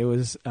anyway, it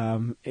was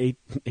 8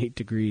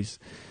 degrees,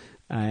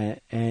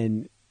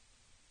 and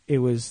it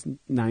was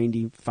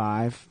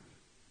 95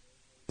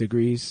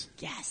 degrees.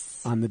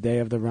 Yes. On the day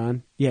of the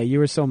run. Yeah, you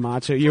were so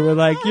macho. You were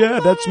like, yeah,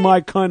 that's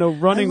my kind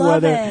of running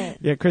weather. It.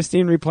 Yeah,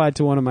 Christine replied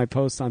to one of my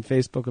posts on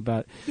Facebook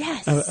about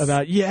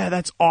yeah,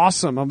 that's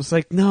awesome. I was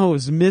like, no, it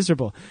was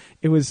miserable.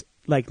 It was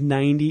like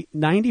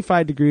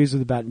 95 degrees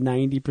with about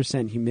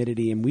 90%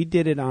 humidity, and we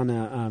did it on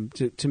a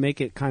to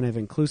make it kind of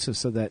inclusive,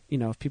 so that, you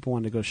know, if people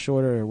wanted to go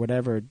shorter or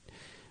whatever,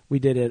 we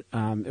did it.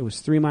 It was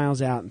 3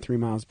 miles out and 3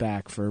 miles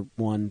back for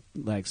one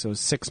leg, so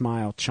 6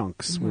 mile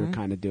chunks we were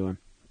kind of doing,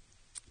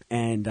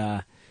 and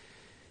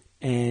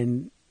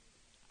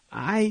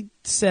I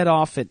set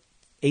off at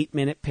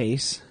 8-minute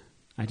pace.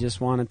 I just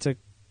wanted to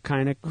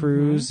kind of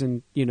cruise,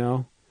 and you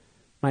know.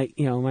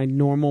 My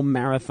normal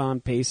marathon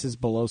pace is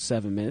below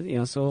 7 minutes, you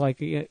know, so like,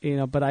 you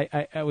know, but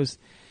I was,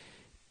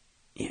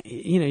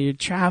 you know, you're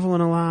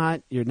traveling a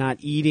lot, you're not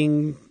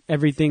eating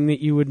everything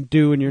that you would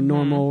do in your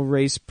normal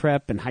race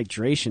prep, and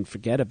hydration,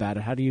 forget about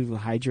it. How do you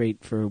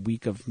hydrate for a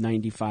week of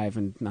 95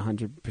 and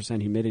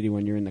 100% humidity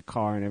when you're in the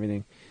car and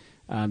everything?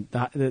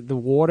 The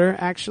water,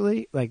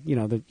 actually, like, you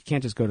know, you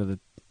can't just go to the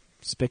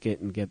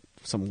spigot and get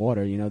some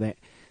water, you know, they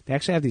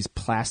actually have these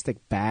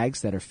plastic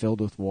bags that are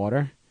filled with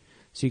water.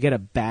 So you get a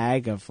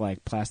bag of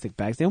like plastic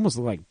bags. They almost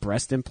look like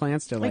breast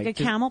implants. They're like a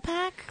camel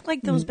pack,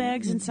 like those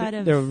bags inside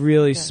of. They're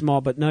really small,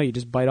 but no, you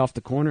just bite off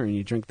the corner and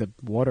you drink the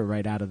water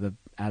right out of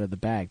the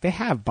bag. They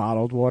have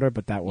bottled water,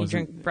 but that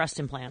wasn't. You drink breast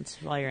implants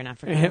while you're in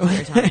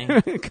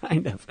Africa.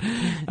 Kind of.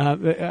 I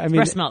mean,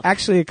 breast milk.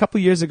 Actually, a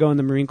couple years ago in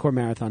the Marine Corps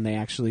Marathon, they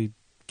actually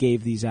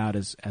gave these out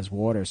as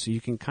water, so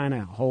you can kind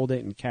of hold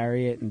it and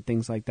carry it and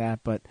things like that.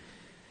 But.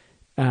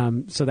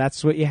 So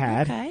that's what you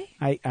had. Okay.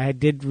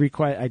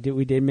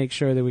 We did make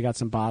sure that we got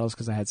some bottles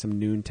because I had some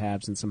noon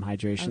tabs and some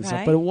hydration stuff.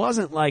 Okay. But it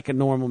wasn't like a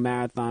normal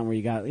marathon where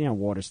you got, you know,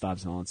 water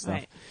stops and all that stuff.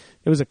 Right.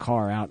 There was a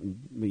car out,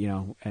 you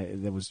know,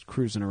 that was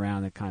cruising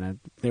around. That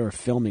they were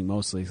filming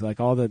mostly. So like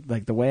all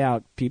the Way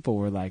Out people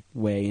were like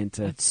way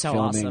into That's so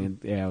filming. awesome. And,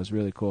 yeah, it was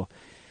really cool.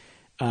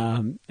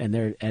 And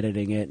they're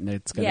editing it, and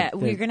it's gonna. Yeah,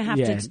 we're gonna have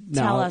to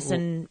tell us,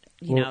 and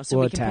you know, so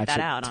we'll we can put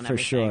that out on for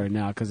everything. sure.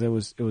 No, because it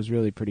was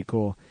really pretty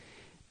cool.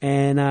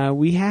 And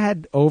we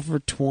had over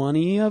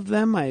 20 of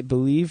them, I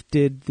believe,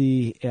 did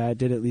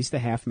at least a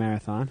half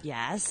marathon.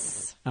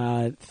 Yes.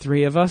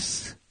 3 of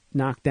us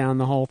knocked down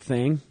the whole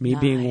thing. Me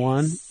being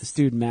one. This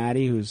dude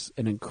Maddie, who's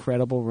an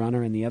incredible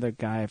runner, and the other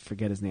guy, I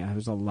forget his name. There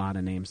was a lot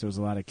of names. There was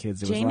a lot of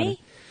kids.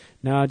 Jamie?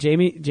 No,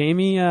 Jamie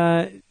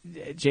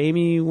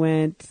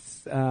went.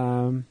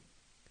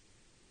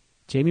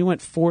 Jamie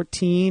went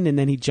 14, and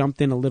then he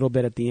jumped in a little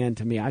bit at the end.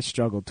 To me, I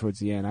struggled towards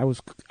the end. I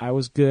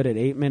was good at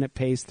 8-minute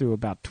pace through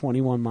about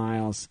 21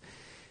 miles.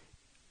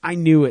 I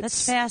knew it.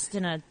 That's fast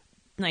in a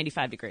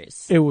 95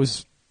 degrees. It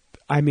was.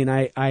 I mean,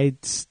 I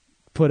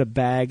put a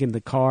bag in the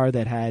car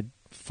that had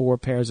 4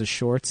 pairs of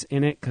shorts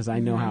in it because I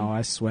know how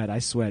I sweat. I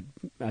sweat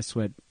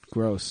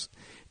gross,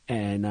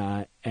 and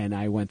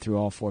I went through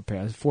all 4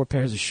 pairs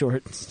of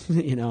shorts,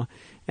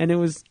 And it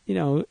was,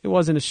 it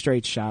wasn't a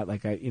straight shot.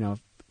 Like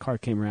car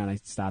came around, I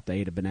stopped, I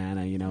ate a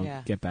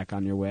banana, get back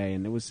on your way,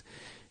 and it was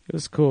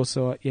cool.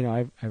 So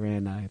I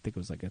ran, I think it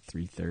was like a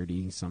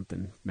 3:30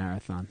 something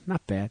marathon,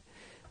 not bad.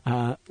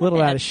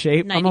 Little out of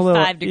shape.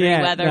 95-degree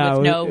weather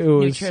with no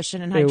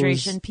nutrition and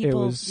hydration.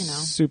 People, it was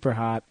super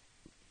hot.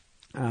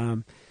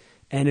 But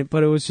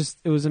it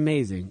was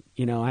amazing.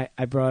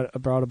 I brought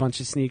a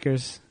bunch of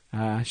sneakers.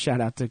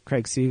 Shout out to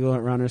Craig Siegel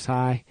at Runners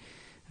High.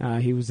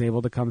 He was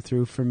able to come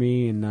through for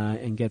me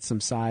and get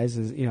some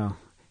sizes.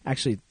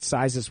 Actually,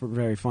 sizes were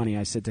very funny.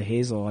 I said to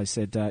Hazel,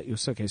 it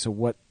was okay.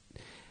 So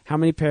how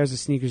many pairs of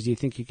sneakers do you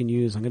think you can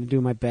use? I'm going to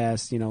do my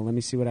best. Let me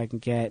see what I can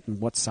get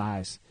and what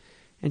size.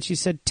 And she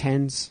said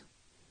 10s.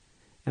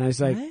 And I was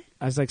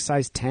like,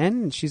 size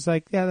 10? And she's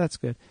like, yeah, that's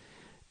good.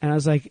 And I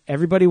was like,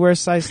 everybody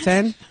wears size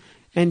 10?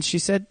 And she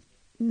said,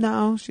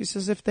 no. She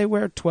says, if they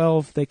wear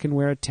 12, they can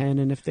wear a 10.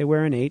 And if they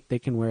wear an 8, they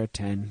can wear a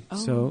 10. Oh.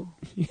 So,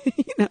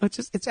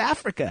 it's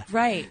Africa.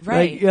 Right.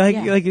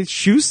 Like it's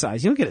shoe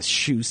size. You don't get a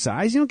shoe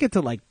size. You don't get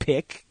to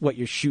pick what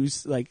your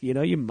shoes,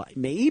 you might,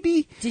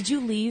 maybe. Did you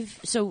leave?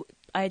 So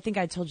I think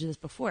I told you this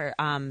before.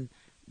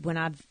 When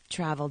I've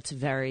traveled to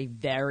very,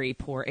 very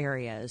poor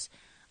areas,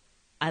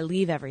 I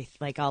leave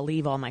I'll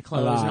leave all my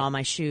clothes and all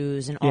my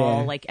shoes and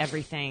all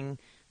everything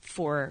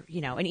for,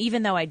 and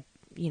even though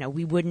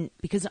we wouldn't,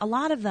 because a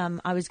lot of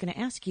them, I was going to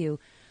ask you,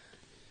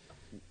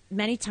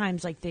 many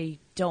times they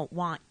don't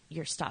want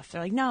your stuff. They're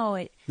like, no,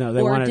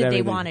 they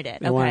wanted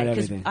it. Okay,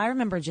 because I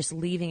remember just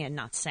leaving it and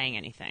not saying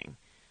anything.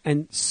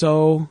 And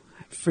so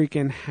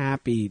freaking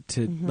happy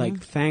to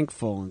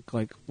thankful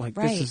like right.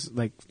 This is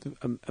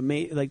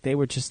amazing. Like they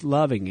were just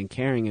loving and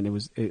caring, and it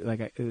was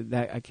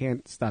I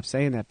can't stop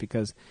saying that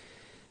because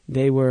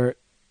they were,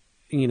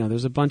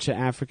 there's a bunch of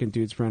African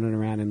dudes running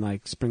around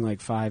in Spring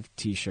 5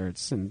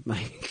 t-shirts and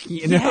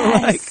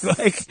yes.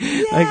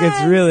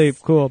 It's really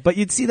cool. But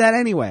you'd see that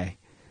anyway.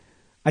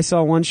 I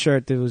saw one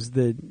shirt that was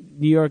the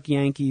New York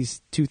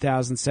Yankees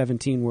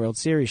 2017 World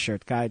Series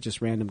shirt.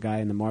 Random guy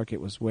in the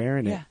market was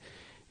wearing it.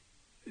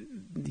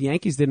 The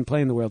Yankees didn't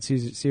play in the World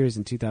Series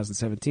in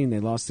 2017. They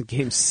lost in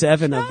Game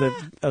 7 of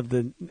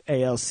the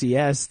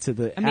ALCS to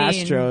the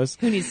Astros.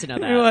 Who needs to know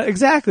that?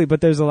 Exactly, but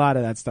there's a lot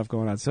of that stuff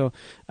going on. So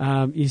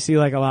you see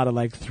a lot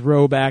of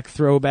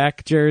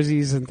throwback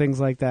jerseys and things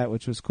like that,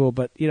 which was cool.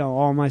 But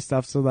all my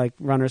stuff. So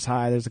Runners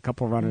High, there's a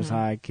couple Runners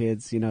High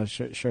kids.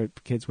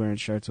 Kids wearing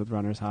shirts with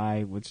Runners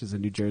High, which is a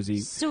New Jersey.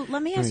 So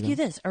let me ask you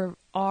this: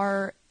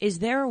 is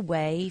there a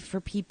way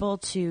for people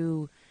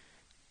to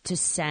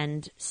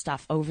send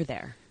stuff over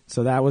there?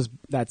 So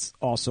that's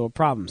also a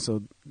problem.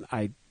 So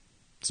I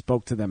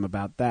spoke to them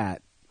about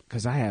that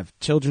because I have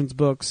children's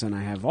books and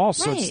I have all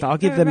sorts of stuff. I'll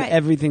give them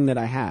everything that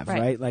I have,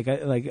 right?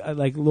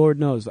 Like Lord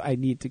knows I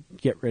need to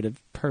get rid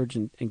of purge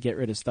and get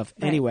rid of stuff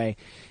anyway,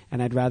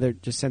 and I'd rather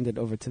just send it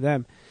over to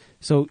them.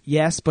 So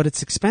yes, but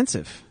it's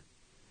expensive,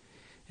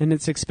 and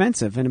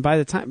and by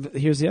the time,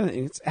 here's the other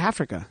thing: it's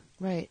Africa,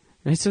 right?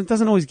 So it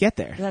doesn't always get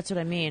there. That's what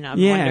I mean.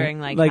 I'm wondering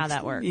how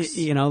that works.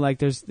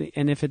 There's,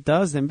 and if it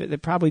does, then they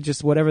probably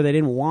just whatever they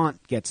didn't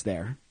want gets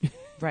there.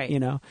 Right.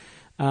 And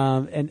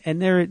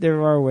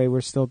there are a way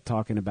we're still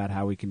talking about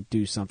how we can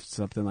do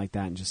something like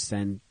that and just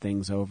send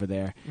things over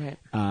there. Right.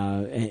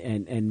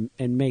 And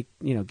make,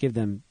 give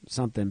them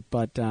something.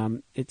 But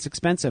it's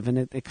expensive, and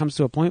it comes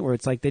to a point where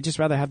it's like they just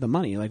rather have the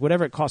money. Like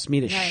whatever it costs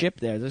me to ship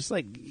there, just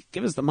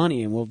give us the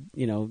money and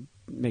we'll,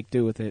 make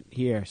do with it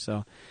here.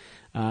 So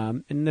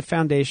and the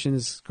foundation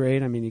is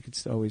great. I mean, you could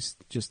always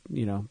just,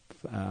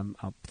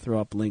 I'll throw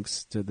up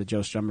links to the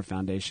Joe Strummer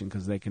Foundation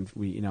because they can,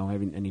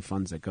 having any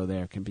funds that go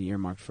there can be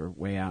earmarked for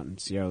Way Out and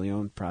Sierra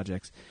Leone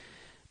projects.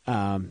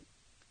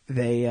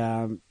 We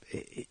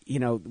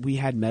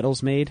had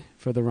medals made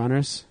for the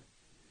runners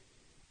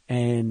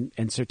and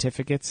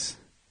certificates.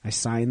 I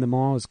signed them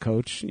all as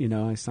coach.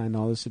 I signed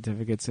all the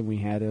certificates, and we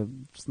had a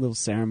little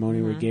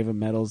ceremony where we gave them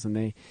medals, and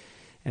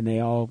they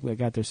all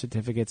got their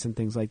certificates and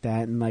things like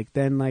that. And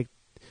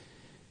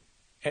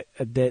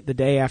the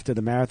day after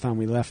the marathon,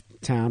 we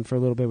left town for a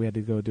little bit. We had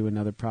to go do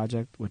another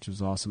project, which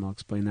was awesome. I'll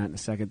explain that in a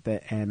second.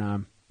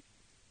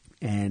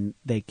 And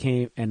they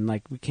came, and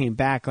we came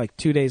back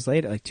 2 days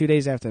later, 2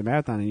 days after the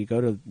marathon, and you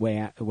go to Way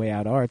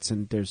Out Arts,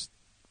 and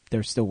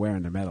they're still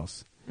wearing their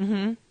medals.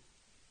 Mm-hmm.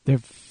 They're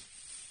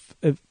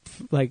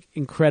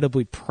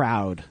incredibly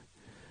proud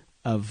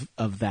of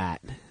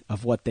that,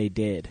 of what they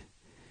did,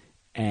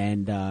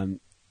 and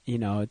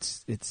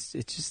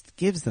it just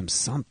gives them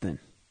something.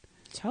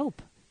 It's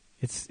hope.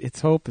 It's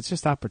hope. It's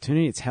just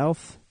opportunity. It's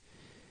health.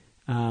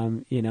 There's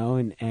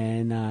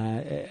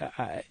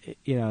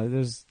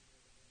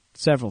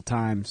several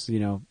times,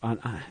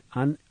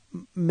 on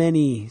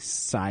many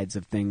sides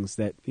of things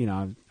that,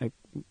 I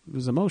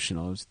was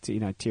emotional. It was,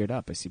 I teared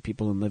up. I see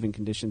people in living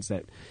conditions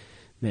that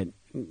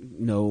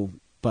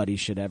nobody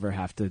should ever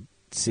have to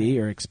see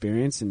or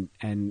experience.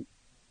 And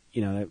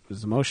it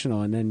was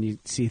emotional. And then you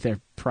see their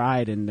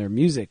pride in their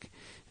music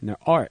and their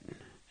art,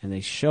 and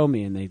they show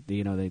me, and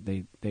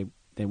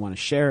they want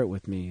to share it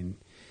with me. And,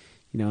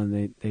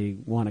 and they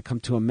want to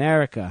come to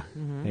America.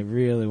 Mm-hmm. They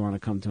really want to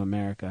come to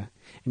America.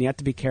 And you have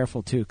to be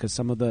careful too, because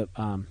some of the,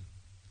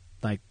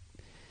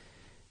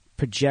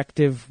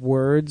 projective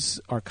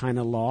words are kind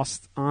of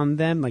lost on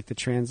them. Like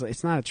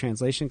it's not a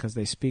translation, because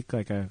they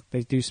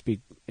do speak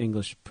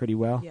English pretty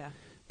well. Yeah.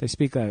 They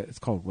speak it's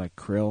called like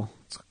Creole.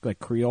 It's like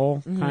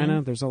Creole kind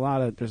of. There's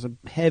a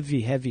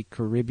heavy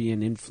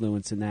Caribbean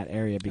influence in that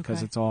area,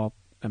 because it's all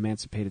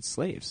emancipated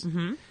slaves.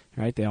 Mm-hmm.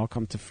 Right? They all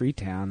come to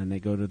Freetown, and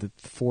they go to the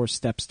 4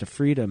 steps to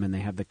freedom, and they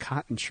have the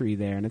cotton tree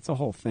there, and it's a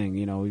whole thing.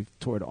 We've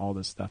toured all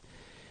this stuff.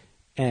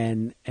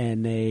 And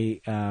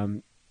they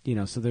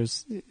so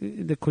there's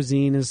the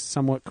cuisine is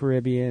somewhat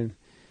Caribbean.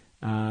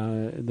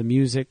 The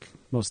music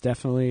most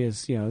definitely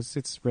is,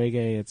 it's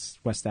reggae, it's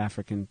West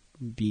African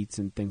beats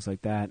and things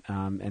like that.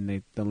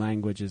 And the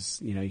language is,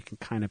 you can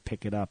kind of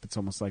pick it up. It's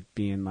almost like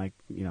being like,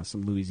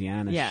 some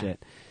Louisiana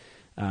shit,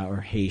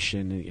 or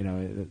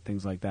Haitian,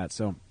 things like that.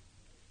 So,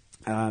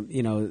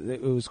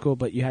 it was cool,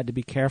 but you had to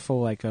be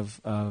careful, like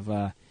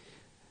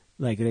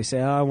like they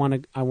say, oh, I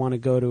want to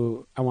go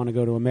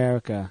to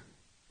America.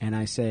 And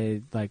I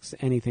say, like,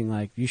 anything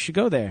like, you should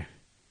go there.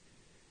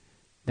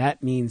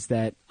 That means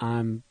that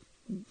I'm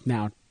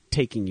now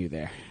taking you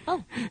there.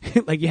 Oh.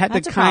 Like, you had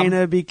to kind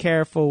of be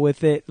careful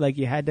with it. Like,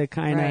 you had to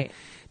kind of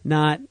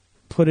not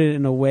put it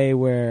in a way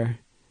where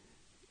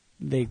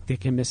they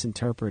can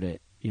misinterpret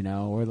it,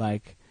 or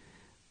like,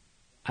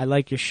 I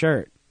like your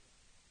shirt.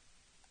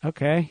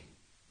 Okay.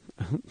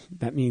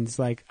 That means,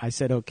 like, I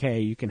said,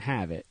 okay, you can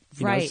have it.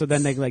 You know? So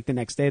then, the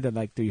next day, they're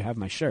like, do you have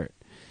my shirt?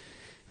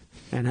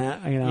 And,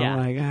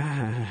 like,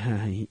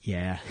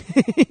 yeah,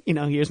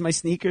 here's my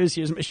sneakers,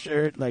 here's my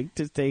shirt, like,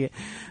 just take it.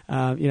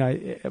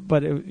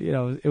 But,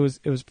 it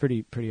was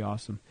pretty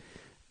awesome.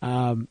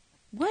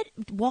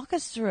 Walk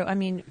us through, I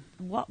mean,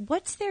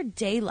 what's their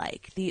day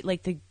like?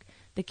 The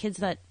kids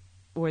that,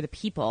 or the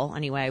people,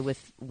 anyway,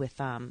 with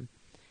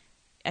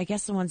I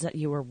guess the ones that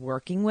you were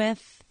working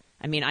with.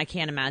 I mean, I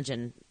can't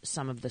imagine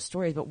some of the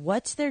stories, but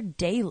what's their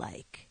day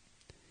like?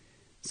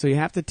 So you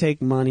have to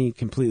take money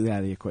completely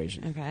out of the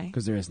equation. Okay.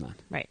 Because there is none.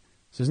 Right.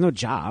 So there's no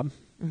job.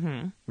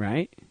 Mm-hmm.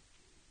 Right?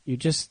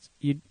 It's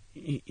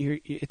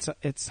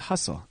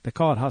hustle. They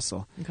call it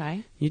hustle.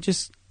 Okay. You're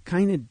just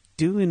kind of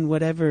doing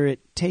whatever it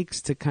takes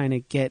to kind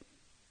of get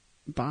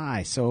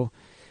by. So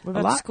what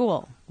about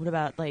school? What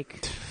about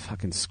like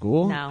fucking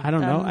school? No. I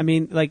don't know. I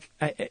mean, like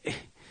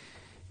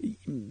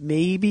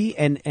maybe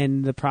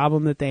and the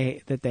problem that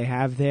they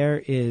have there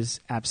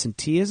is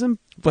absenteeism,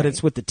 but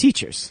it's with the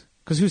teachers,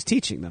 because who's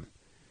teaching them?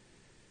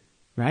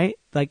 Right?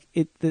 Like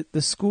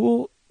the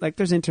school, like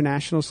there's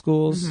international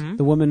schools.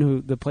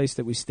 Mm-hmm. The place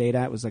that we stayed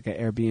at was like an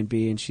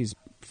Airbnb, and she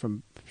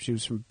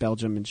was from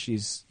Belgium, and she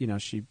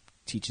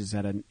teaches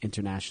at an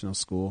international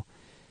school.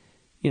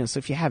 So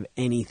if you have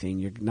anything,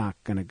 you're not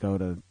going to go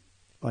to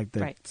like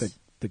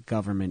the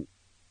government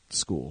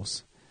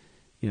schools.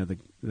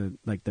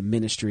 The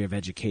Ministry of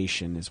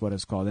Education is what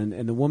it's called.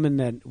 And the woman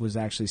that was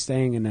actually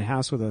staying in the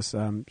house with us,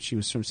 she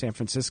was from San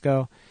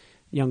Francisco.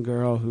 Young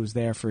girl who was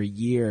there for a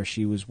year.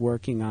 She was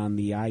working on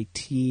the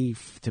IT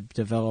to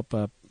develop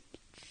a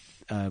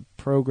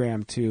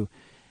program to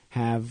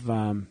have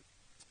them,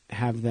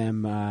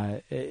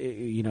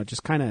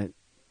 just kind of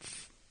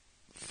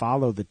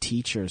follow the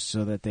teachers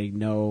so that they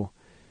know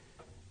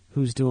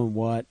who's doing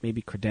what,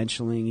 maybe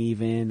credentialing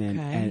even,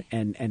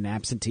 and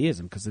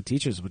absenteeism, because the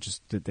teachers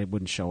they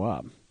wouldn't show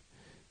up,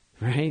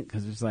 right?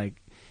 Because it's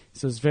like,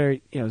 so it's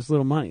very, there's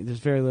little money. There's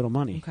very little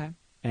money. Okay.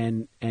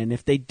 And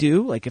if they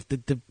do, like if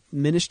the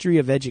Ministry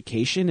of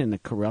Education and the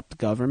corrupt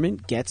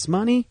government gets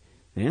money,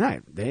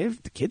 the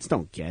kids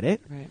don't get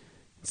it. Right.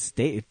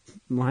 It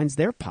lines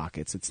their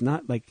pockets. It's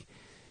not like,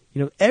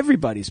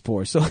 everybody's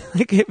poor. So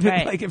like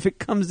if it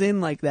comes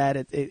in like that,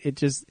 it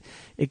just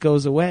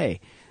goes away.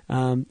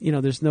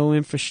 There's no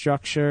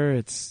infrastructure.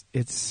 It's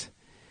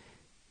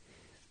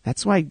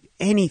that's why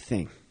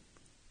anything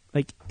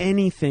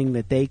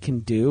that they can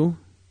do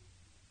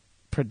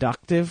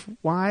productive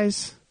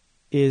wise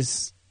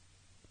is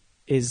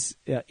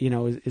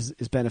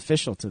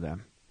beneficial to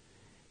them,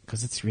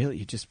 because it's really,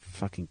 you're just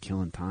fucking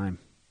killing time.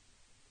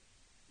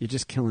 You're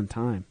just killing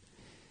time.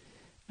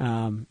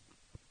 They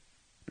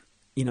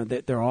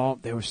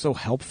were so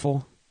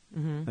helpful.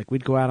 Mm-hmm. Like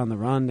we'd go out on the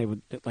run, they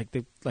would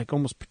like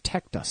almost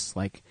protect us.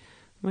 Like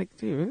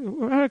dude,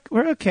 we're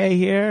okay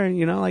here,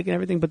 like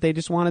everything. But they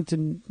just wanted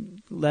to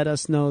let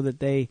us know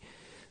that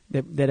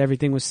that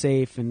everything was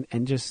safe, and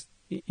just.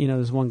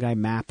 There's one guy,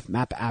 Map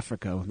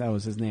Africa. That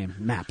was his name,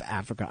 Map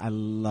Africa. I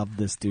love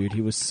this dude. He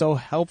was so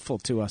helpful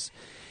to us.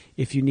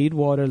 If you need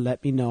water,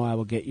 let me know. I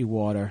will get you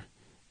water.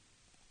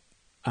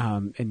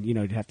 And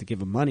you'd have to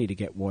give him money to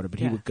get water, but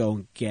he would go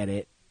and get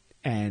it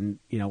And,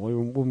 you know,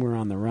 when we were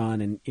on the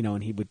run, and, you know,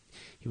 and he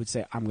would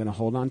say, I'm going to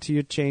hold on to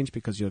your change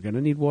because you're going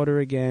to need water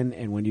again.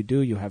 And when you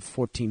do, you have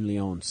 14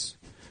 leones.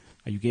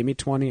 You gave me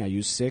 20. I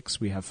used 6.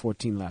 We have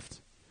 14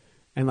 left.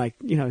 And, like,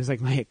 you know, he's like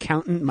my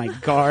accountant, my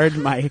guard,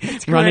 my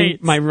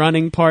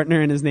running partner,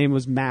 and his name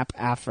was Map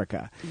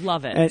Africa.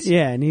 Love it.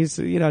 And he's,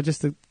 you know,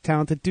 just a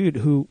talented dude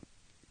who,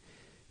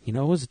 you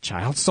know, was a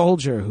child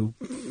soldier who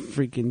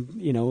freaking,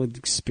 you know,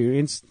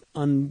 experienced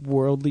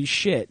unworldly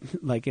shit,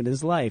 like, in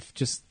his life.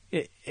 Just,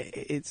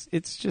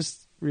 it's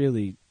just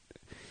really,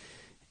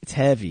 it's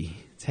heavy.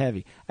 It's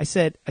heavy. I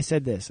said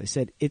this. I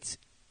said,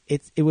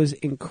 it was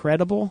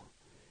incredible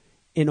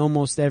in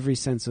almost every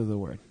sense of the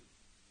word,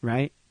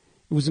 right?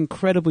 It was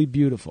incredibly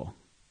beautiful.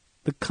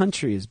 The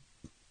country is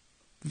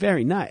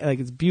very nice. Like,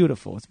 it's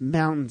beautiful. It's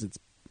mountains. It's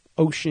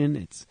ocean.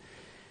 It's,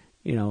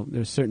 you know,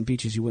 there's certain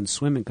beaches you wouldn't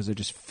swim in because they're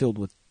just filled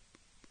with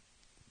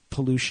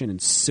pollution and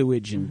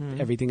sewage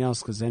and everything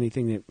else, because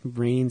anything that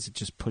rains, it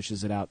just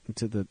pushes it out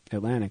into the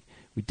Atlantic.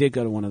 We did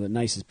go to one of the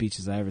nicest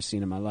beaches I ever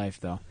seen in my life,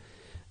 though.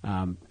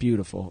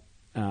 Beautiful.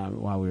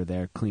 While we were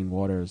there, clean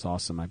water. It was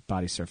awesome. I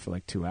body surfed for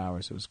like 2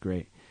 hours. It was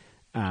great.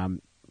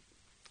 And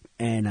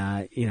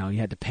you know, you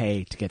had to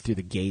pay to get through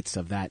the gates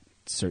of that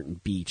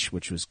certain beach,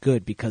 which was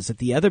good, because at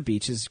the other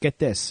beaches, get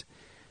this,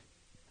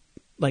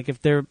 like,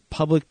 if they're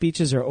public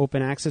beaches or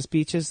open access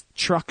beaches,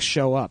 trucks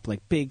show up,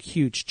 like big,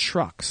 huge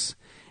trucks.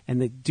 And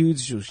the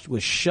dudes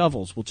with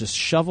shovels will just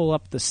shovel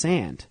up the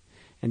sand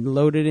and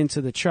load it into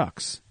the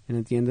trucks. And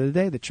at the end of the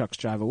day, the trucks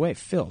drive away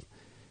filled,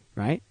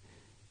 right?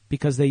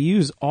 Because they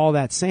use all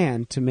that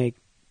sand to make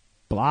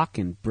block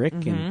and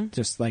brick and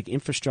just like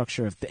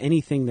infrastructure of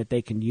anything that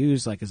they can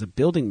use, like, as a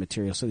building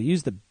material. So they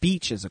use the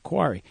beach as a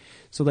quarry.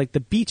 So, like,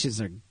 the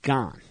beaches are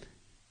gone.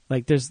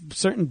 Like, there's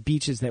certain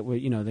beaches that were,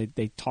 you know,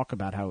 they talk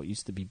about how it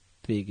used to be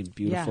big and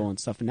beautiful and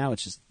stuff, and now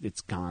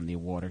it's gone. The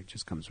water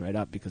just comes right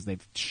up because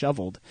they've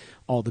shoveled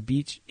all the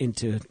beach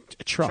into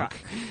a truck.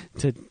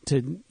 to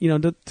you know,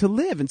 to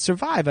live and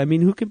survive. I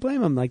mean, who can blame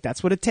them? Like,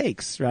 that's what it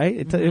takes,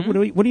 right?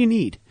 What do you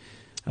need?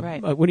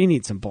 Right. What do you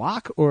need? Some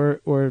block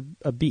or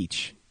a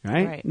beach,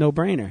 right? No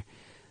brainer.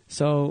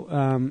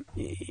 So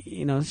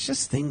you know, it's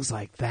just things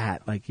like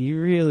that. Like,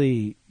 you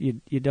really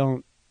you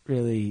don't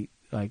really,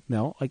 like,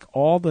 no, like,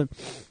 all the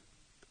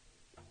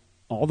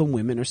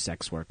women are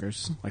sex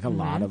workers, like a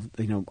lot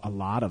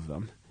of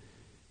them.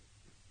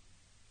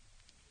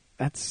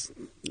 That's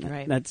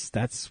right.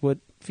 That's what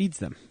feeds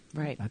them.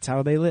 Right. That's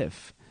how they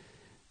live.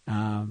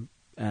 You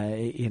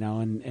know,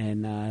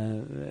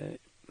 and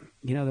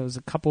you know, there was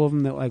a couple of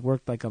them that, like,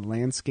 worked like a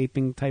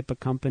landscaping type of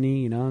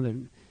company. You know, that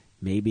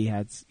maybe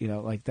had, you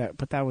know, like that,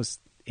 but that was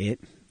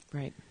it.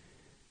 Right.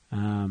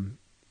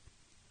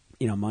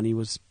 You know, money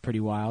was pretty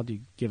wild.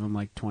 You give them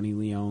like 20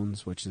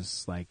 leones, which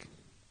is like,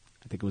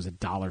 I think it was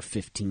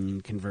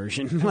 $1.15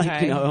 conversion,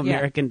 like, you know,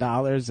 American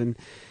dollars. And,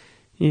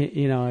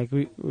 you know, like,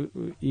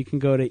 you can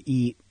go to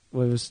eat.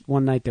 Well, it was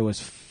one night there was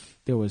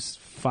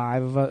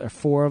 5 of us or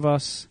 4 of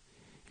us,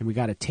 and we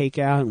got a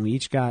takeout, and we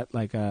each got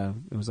like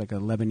it was like a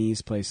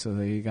Lebanese place, so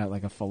they got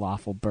like a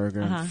falafel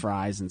burger and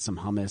fries and some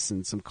hummus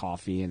and some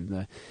coffee,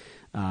 and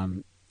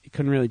you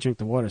couldn't really drink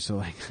the water, so,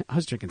 like, I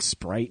was drinking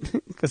Sprite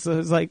because it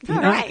was like, you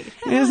know,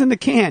 it was in the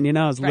can, you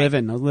know. I was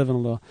living a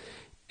little,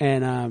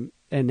 and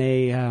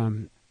they.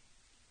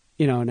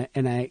 You know,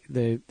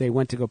 they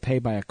went to go pay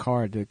by a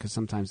card, because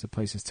sometimes the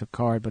places took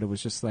card, but it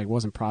was just like,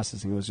 wasn't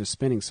processing, it was just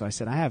spinning. So I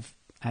said, I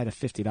had a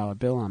 $50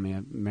 bill on me,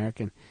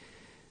 American.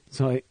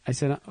 So I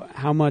said,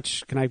 how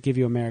much can I give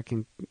you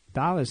American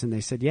dollars? And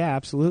they said, yeah,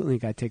 absolutely.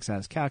 The guy takes out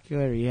his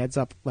calculator. He heads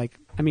up, like,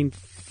 I mean,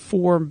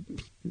 4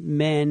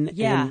 men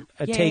and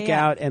a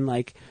takeout and,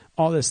 like,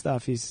 all this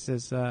stuff. He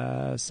says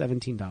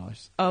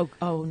 $17.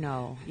 Oh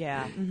no,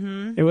 yeah.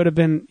 Mm-hmm. It would have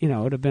been, you know,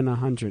 it would have been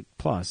 100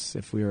 plus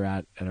if we were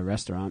at a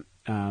restaurant.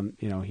 You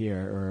know,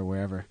 here or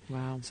wherever.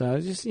 Wow. So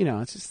it's just, you know,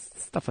 it's just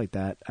stuff like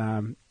that.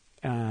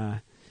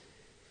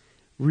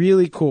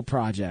 Really cool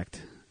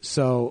project.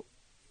 So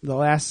the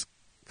last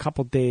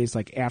couple days,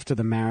 like, after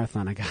the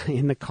marathon, I got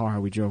in the car.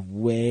 We drove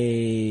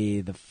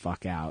way the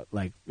fuck out.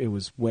 Like, it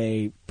was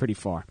way pretty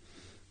far.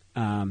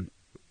 And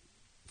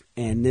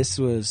this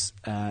was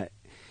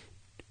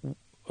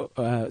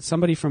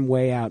somebody from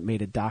Way Out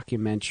made a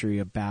documentary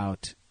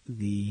about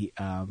the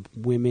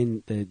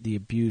women, the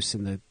abuse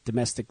and the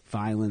domestic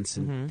violence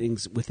and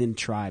things within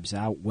tribes,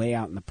 way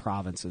out in the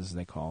provinces,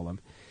 they call them.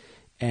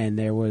 And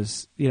there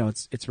was, you know,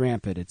 it's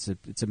rampant. It's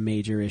a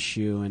major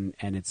issue,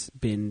 and it's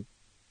been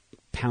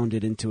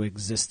pounded into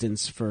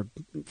existence for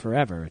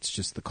forever. It's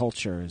just the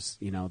culture is,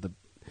 you know,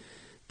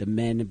 the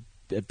men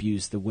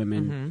abuse the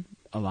women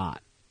a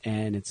lot,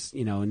 and it's,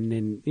 you know, and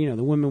then, you know,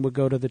 the women would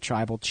go to the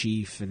tribal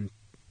chief and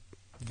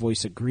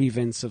voice a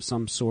grievance of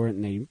some sort,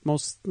 and they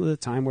most of the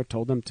time were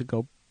told them to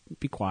go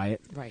be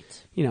quiet.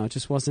 Right. You know, it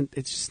just wasn't.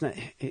 It's just not,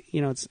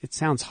 you know, it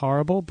sounds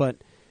horrible, but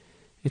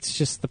it's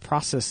just the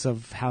process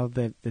of how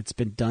it's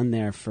been done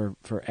there for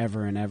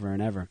forever and ever and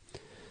ever.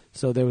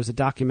 So there was a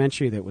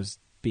documentary that was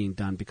being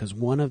done because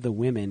one of the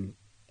women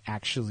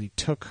actually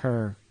took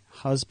her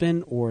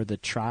husband or the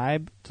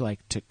tribe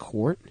to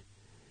court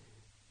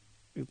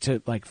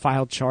to like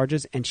file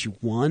charges, and she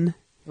won.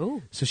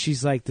 Ooh. So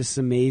she's like this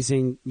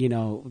amazing,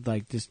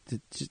 like just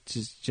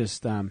she's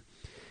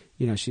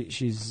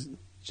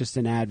just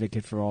an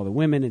advocate for all the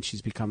women, and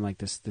she's become like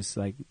this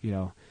like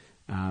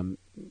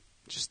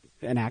just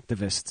an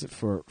activist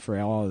for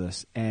all of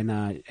this,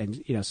 and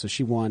so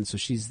she won, so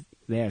she's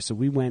there. So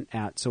we went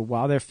out. So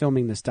while they're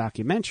filming this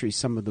documentary,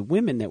 some of the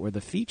women that were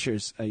the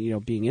features,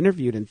 being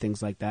interviewed and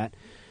things like that,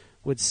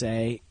 would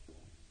say,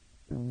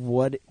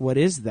 "What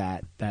is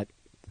that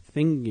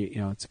thing?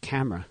 It's a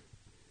camera.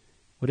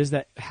 What is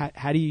that?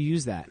 How do you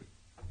use that?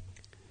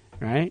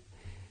 Right?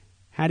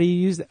 How do you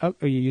use it? Oh,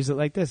 you use it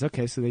like this.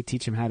 Okay, so they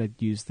teach them how to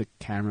use the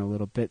camera a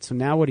little bit. So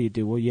now what do you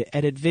do? Well, you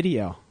edit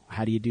video.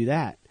 How do you do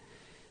that?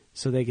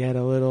 So they get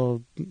a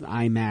little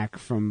iMac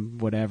from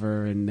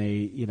whatever, and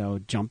they,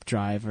 jump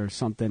drive or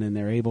something, and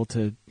they're able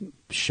to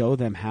show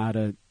them how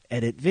to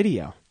edit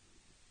video.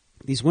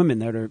 These women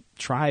that are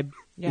tribe,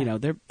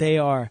 they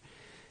are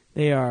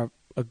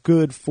a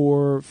good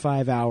 4 or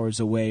 5 hours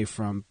away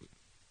from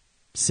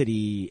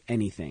city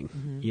anything.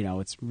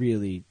 Mm-hmm. It's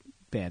really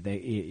bad.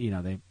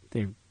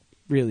 They're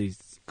really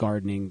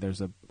gardening.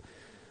 There's a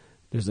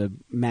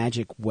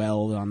magic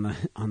well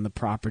on the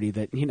property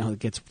that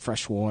gets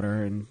fresh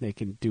water, and they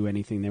can do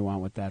anything they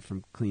want with that,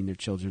 from clean their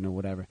children or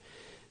whatever.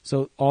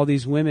 So all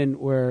these women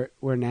were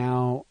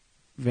now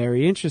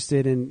very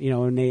interested in,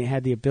 and they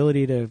had the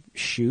ability to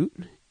shoot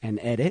and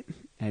edit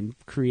and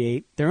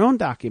create their own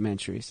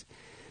documentaries.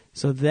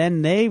 So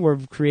then they were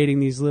creating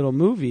these little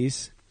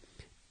movies,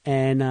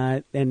 and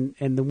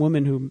the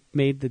woman who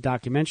made the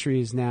documentary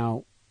is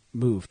now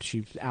moved.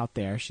 She's out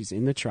there. She's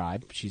in the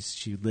tribe.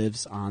 She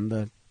lives on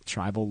the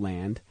tribal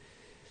land,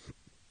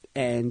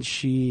 and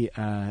she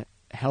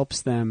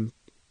helps them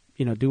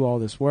do all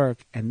this work,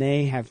 and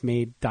they have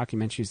made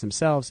documentaries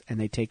themselves, and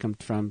they take them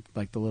from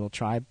like the little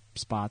tribe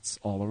spots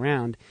all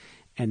around,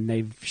 and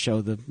they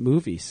show the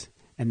movies,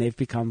 and they've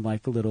become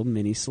like little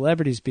mini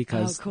celebrities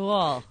because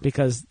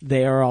because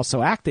they are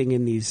also acting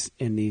in these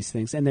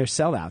things, and they're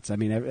sellouts. I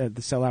mean,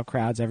 the sellout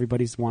crowds,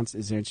 everybody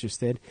is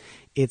interested.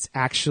 It's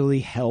actually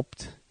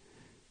helped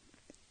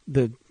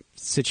the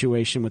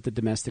situation with the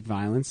domestic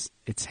violence.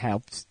 It's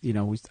helped.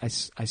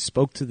 I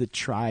spoke to the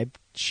tribe.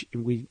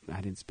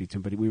 I didn't speak to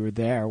him, but we were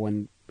there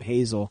when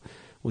Hazel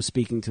was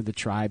speaking to the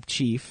tribe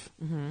chief,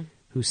 mm-hmm.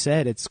 who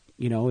said it's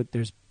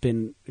there's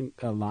been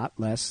a lot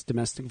less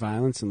domestic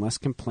violence and less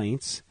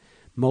complaints.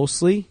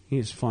 Mostly,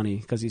 he's funny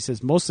because he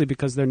says mostly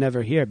because they're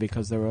never here,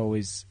 because they're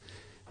always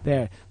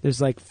there. There's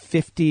like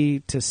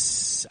 50 to,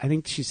 I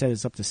think she said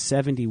it's up to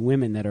 70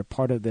 women that are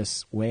part of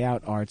this Way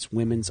Out Arts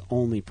Women's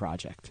Only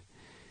project.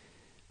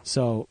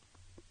 So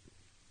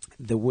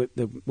the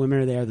women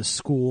are there. The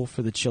school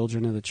for the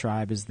children of the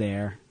tribe is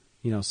there.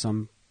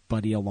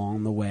 Somebody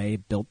along the way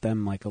built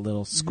them like a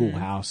little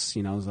schoolhouse.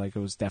 Mm-hmm. It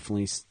was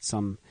definitely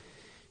some,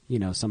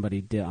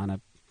 somebody did on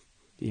a,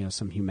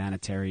 some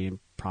humanitarian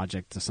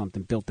project or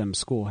something, built them a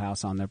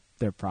schoolhouse on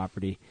their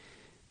property.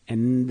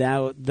 And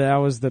that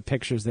was the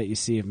pictures that you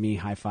see of me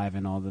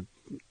high-fiving all the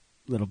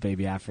little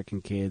baby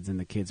African kids, and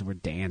the kids were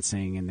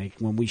dancing, and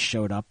when we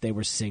showed up, they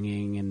were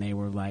singing, and they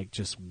were like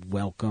just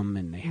welcome,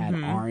 and they had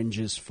mm-hmm.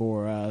 oranges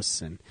for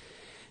us, and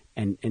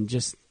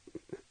just,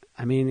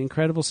 I mean,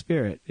 incredible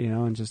spirit,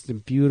 and just in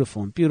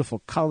beautiful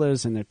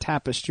colors, and their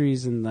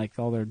tapestries, and like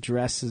all their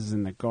dresses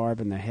and the garb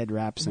and the head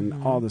wraps, and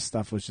mm-hmm. all this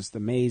stuff was just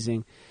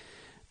amazing.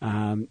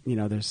 I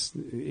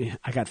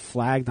got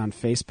flagged on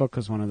Facebook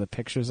because one of the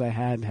pictures I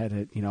had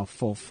a,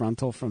 full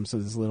frontal from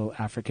this little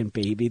African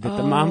baby that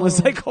the mom was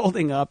like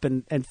holding up,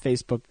 and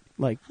Facebook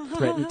like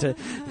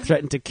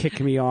threatened to kick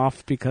me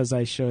off because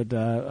I showed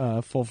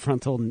full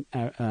frontal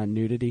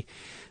nudity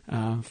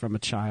from a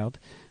child.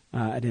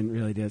 I didn't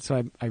really do it,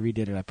 so I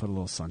redid it. I put a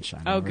little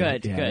sunshine. Oh, over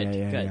good, it. good.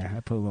 Yeah.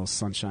 I put a little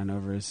sunshine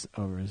over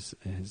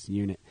his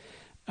unit,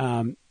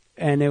 and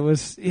it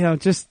was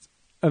just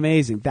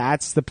amazing.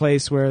 That's the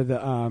place where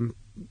the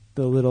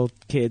little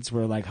kids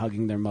were like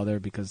hugging their mother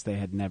because they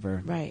had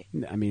never. Right.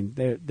 I mean,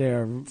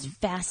 they're it's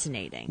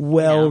fascinating.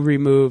 Well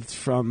removed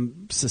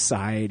from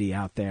society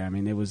out there. I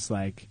mean, it was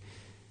like,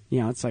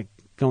 it's like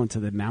going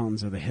to the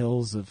mountains or the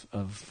hills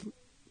of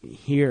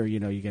here.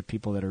 You get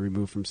people that are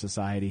removed from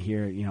society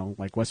here.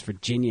 Like West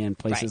Virginia and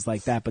places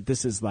like that. But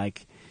this is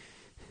like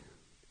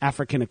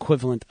African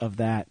equivalent of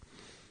that.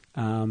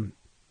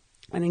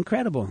 And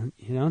incredible,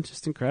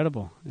 just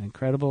incredible.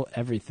 Incredible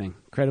everything.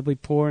 Incredibly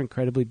poor,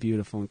 incredibly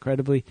beautiful,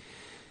 incredibly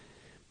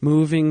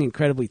moving,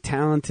 incredibly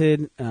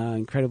talented,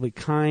 incredibly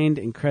kind,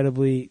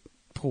 incredibly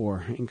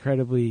poor,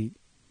 incredibly,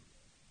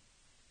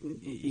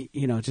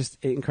 just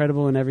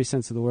incredible in every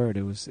sense of the word.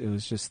 It was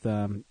just,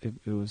 it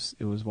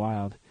was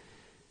wild.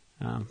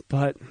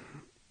 But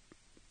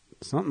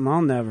something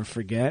I'll never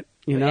forget,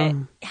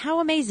 How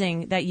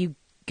amazing that you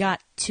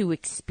got to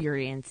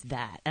experience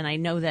that. And I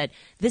know that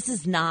this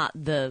is not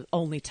the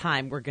only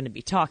time we're going to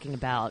be talking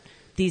about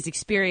these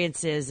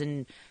experiences,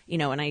 and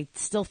and I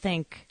still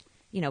think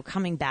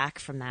coming back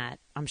from that,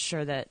 I'm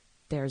sure that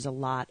there's a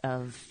lot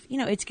of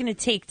it's going to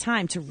take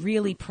time to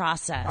really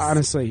process,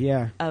 honestly.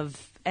 And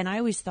I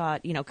always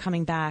thought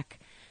coming back,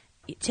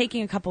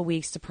 taking a couple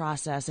weeks to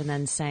process and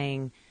then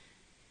saying,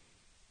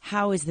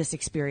 how is this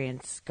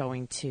experience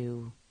going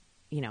to,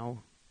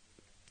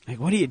 like,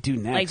 what do you do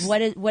next?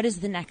 Like, what is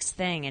the next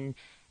thing?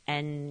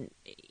 And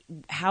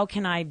how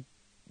can I,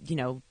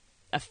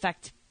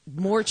 affect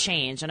more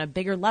change on a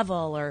bigger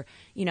level, or,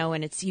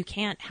 and you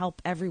can't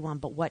help everyone,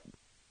 but what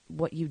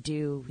you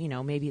do,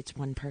 maybe it's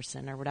one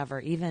person or whatever,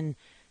 even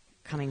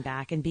coming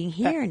back and being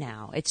here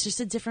now, it's just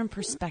a different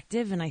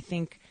perspective. And I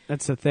think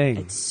that's the thing.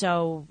 It's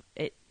so,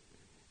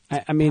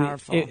 I mean,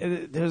 powerful.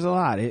 There's a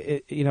lot.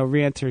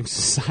 Re-entering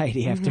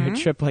society after a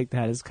trip like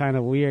that is kind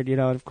of weird. And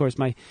of course,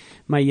 my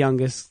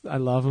youngest, I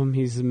love him.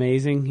 He's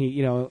amazing.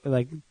 He,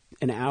 like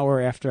an hour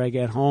after I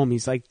get home,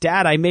 he's like,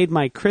 "Dad, I made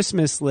my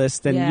Christmas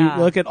list, and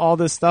you look at all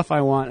this stuff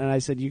I want." And I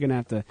said, "You're gonna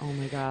have to. Oh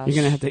my gosh. You're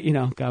gonna have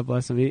to. God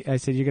bless him." I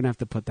said, "You're gonna have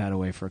to put that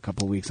away for a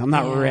couple of weeks. I'm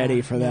not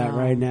ready for that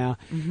right now."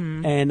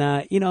 Mm-hmm. And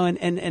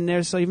and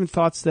there's even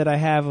thoughts that I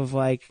have of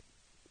like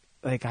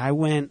I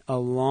went a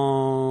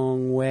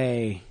long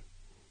way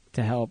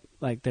to help.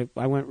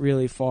 I went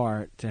really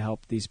far to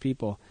help these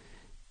people.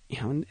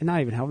 And not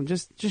even help them,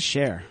 just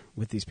share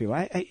with these people.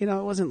 I it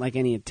wasn't like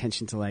any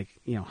intention to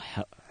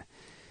help.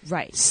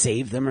 Right.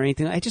 Save them or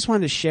anything. I just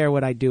wanted to share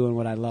what I do and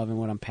what I love and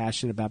what I'm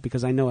passionate about,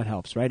 because I know it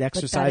helps, right?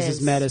 Exercise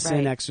is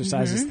medicine, right.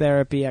 Exercise is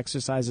therapy,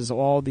 exercise is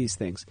all these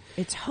things.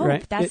 It's hope.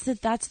 Right?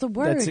 That's the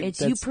word.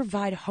 You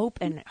provide hope,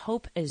 and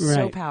hope is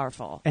so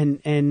powerful. And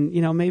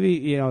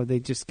maybe they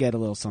just get a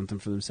little something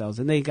for themselves,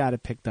 and they got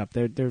it picked up.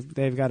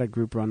 They've got a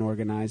group run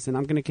organized, and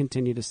I'm going to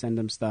continue to send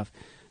them stuff.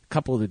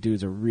 Couple of the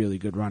dudes are really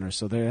good runners,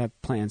 so they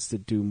have plans to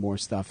do more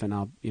stuff, and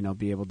I'll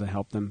be able to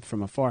help them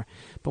from afar.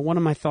 But one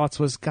of my thoughts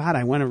was, God,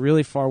 I went a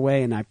really far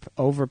way, and I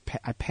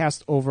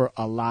passed over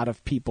a lot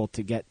of people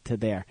to get to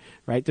there.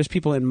 Right? There's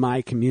people in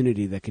my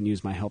community that can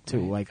use my help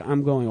too. Right. Like,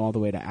 I'm going all the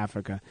way to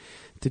Africa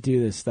to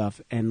do this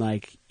stuff, and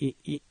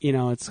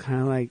it's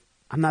kind of like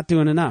I'm not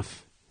doing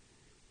enough.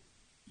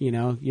 You're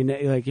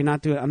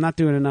not doing. I'm not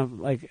doing enough.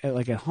 Like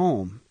at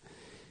home.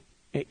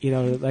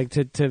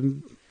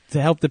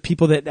 To help the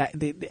people that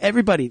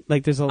everybody,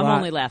 there's a lot. I'm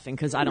only laughing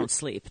because I don't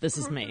sleep. This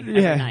is me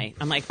every night.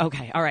 I'm like,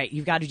 okay, all right,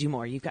 you've got to do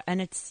more.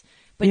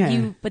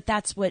 But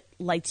that's what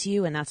lights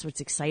you, and that's what's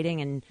exciting,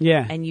 and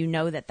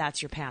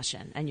that's your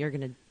passion,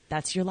 and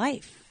that's your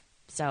life.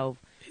 So,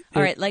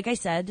 all right, like I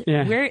said,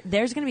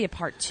 there's going to be a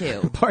part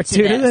 2. Part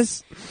 2 to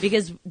this,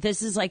 because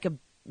this is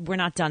we're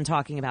not done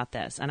talking about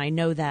this, and I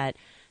know that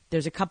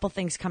there's a couple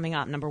things coming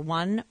up. Number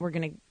one, we're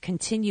going to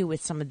continue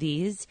with some of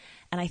these.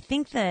 And I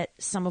think that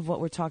some of what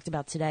we're talked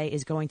about today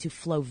is going to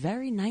flow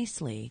very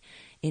nicely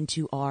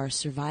into our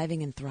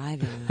surviving and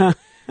thriving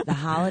the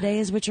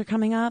holidays, which are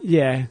coming up.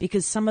 Yeah.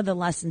 Because some of the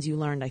lessons you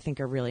learned, I think,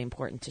 are really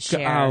important to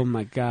share. Oh,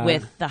 my God.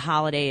 With the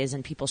holidays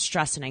and people's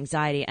stress and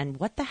anxiety, and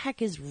what the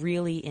heck is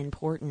really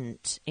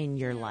important in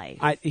your life.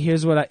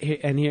 Here's what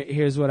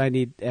I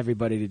need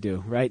everybody to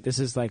do, right? This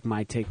is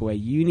my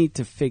takeaway. You need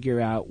to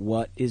figure out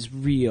what is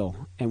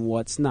real and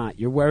what's not.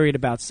 You're worried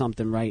about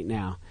something right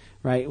now,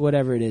 right?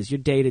 Whatever it is, your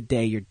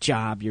day-to-day, your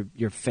job,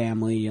 your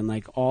family,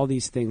 and all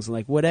these things,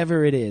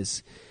 whatever it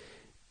is.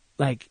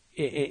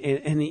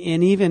 And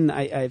even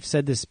I've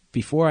said this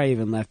before I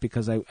even left,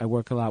 because I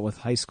work a lot with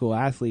high school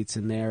athletes,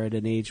 and they're at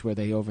an age where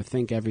they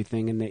overthink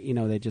everything, and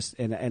they just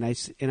and I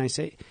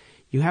say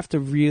you have to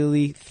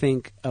really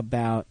think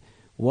about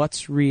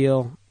what's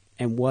real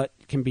and what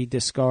can be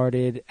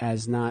discarded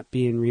as not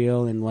being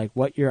real, and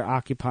what you're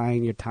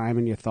occupying your time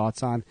and your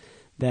thoughts on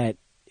that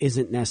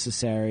isn't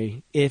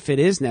necessary. If it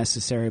is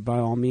necessary, by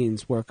all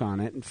means, work on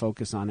it and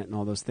focus on it and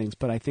all those things.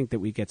 But I think that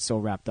we get so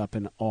wrapped up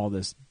in all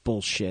this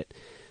bullshit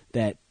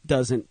that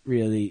doesn't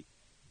really,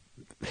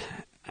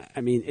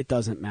 it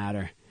doesn't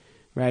matter,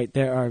 right?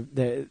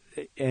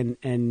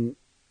 And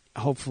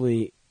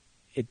hopefully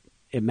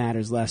it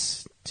matters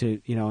less to,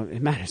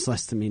 it matters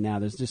less to me now.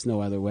 There's just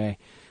no other way.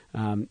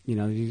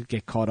 You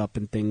get caught up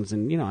in things,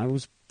 and, I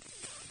was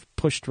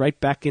pushed right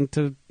back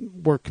into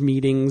work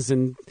meetings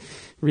and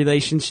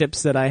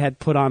relationships that I had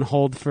put on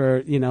hold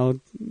for,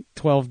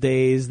 12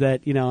 days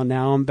that,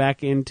 now I'm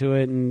back into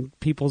it, and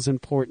people's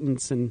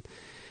importance, and,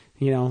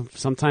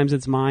 sometimes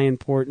it's my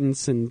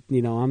importance, and,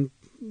 I'm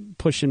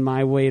pushing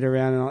my weight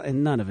around,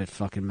 and none of it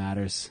fucking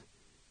matters.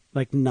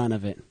 None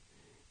of it.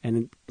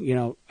 And,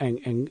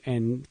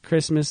 and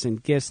Christmas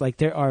and gifts,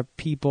 there are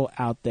people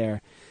out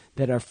there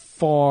that are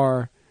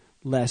far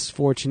less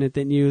fortunate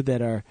than you,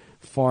 that are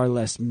far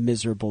less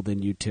miserable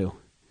than you too.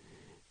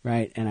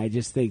 Right? And I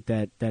just think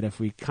that if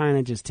we kind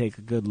of just take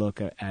a good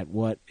look at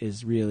what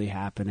is really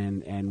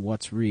happening, and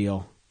what's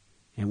real,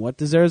 and what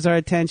deserves our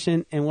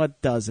attention and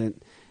what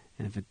doesn't,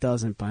 and if it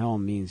doesn't, by all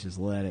means, just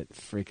let it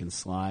freaking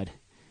slide.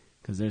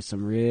 Because there's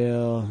some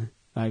real,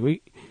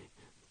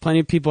 plenty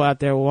of people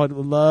out there would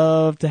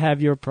love to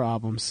have your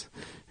problems,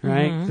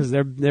 right? Because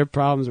their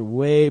problems are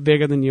way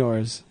bigger than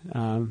yours.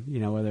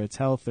 Whether it's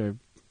health or,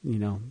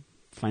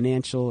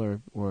 financial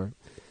or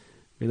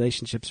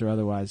relationships or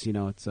otherwise,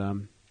 it's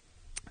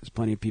there's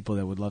plenty of people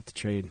that would love to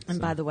trade.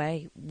 And by the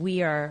way,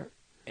 we are,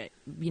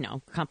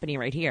 company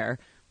right here.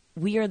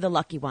 We are the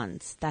lucky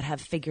ones that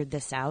have figured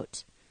this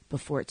out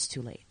before it's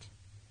too late.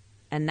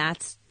 And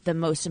that's the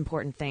most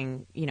important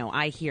thing,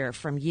 I hear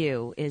from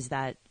you is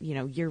that,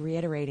 you're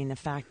reiterating the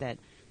fact that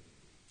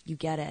you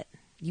get it.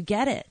 You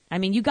get it. I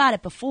mean, you got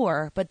it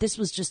before, but this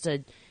was just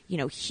a,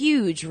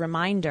 huge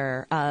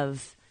reminder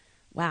of,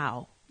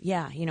 wow,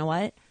 yeah, you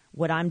know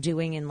what I'm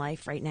doing in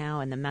life right now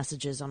and the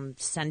messages I'm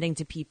sending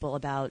to people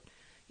about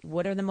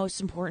what are the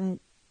most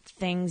important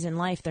things in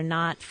life. They're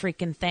not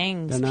freaking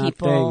things. They're not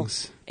people.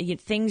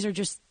 things. Things are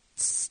just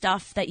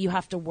stuff that you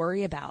have to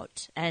worry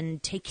about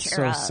and take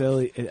care of. So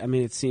silly. I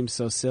mean, it seems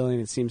so silly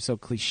and it seems so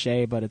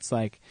cliche, but it's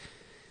like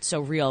so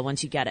real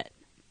once you get it.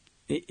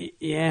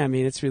 Yeah, I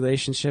mean, it's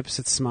relationships,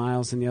 it's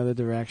smiles in the other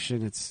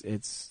direction. It's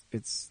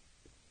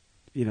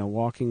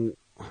walking.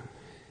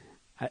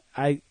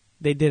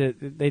 They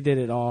did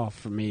it all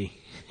for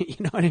me. You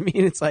know what I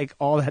mean? It's like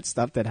all that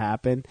stuff that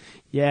happened.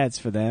 Yeah, it's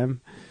for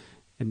them,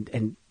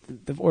 and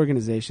the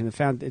organization,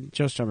 the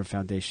Joe Strummer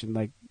Foundation,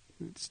 like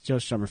it's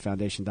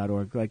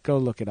joestrummerfoundation.org. Like, go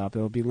look it up.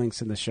 There'll be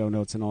links in the show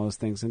notes and all those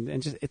things.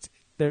 And just it's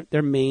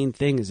their main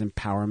thing is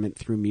empowerment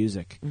through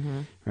music,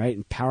 right?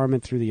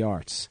 Empowerment through the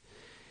arts.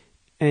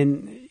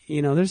 And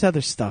there's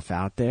other stuff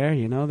out there.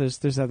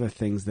 There's other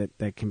things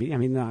that can be. I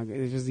mean,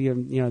 there's the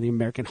the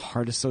American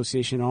Heart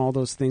Association, all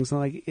those things.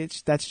 Like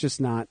that's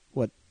just not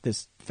what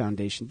this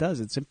foundation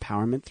does. It's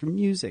empowerment through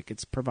music.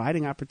 It's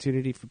providing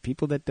opportunity for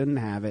people that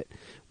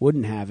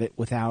wouldn't have it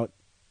without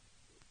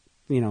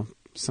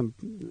some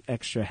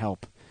extra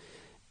help.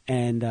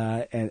 And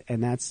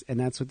that's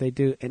what they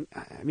do. And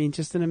I mean,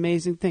 just an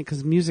amazing thing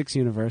because music's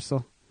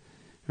universal,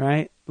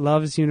 right?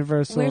 Love is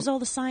universal. Where's all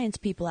the science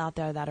people out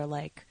there that are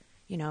like,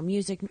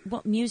 music,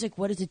 what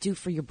does it do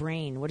for your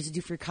brain? What does it do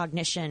for your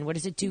cognition? What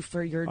does it do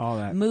for your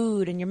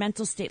mood and your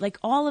mental state? Like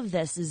all of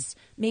this is,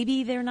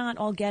 maybe they're not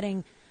all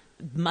getting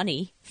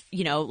money,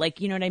 you know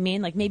what I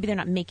mean? Like maybe they're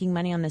not making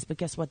money on this, but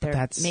guess what?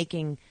 They're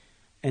making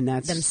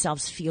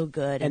themselves feel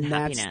good and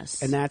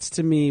happiness. And that's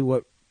to me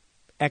what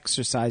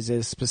exercise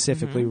is,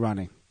 specifically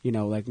running,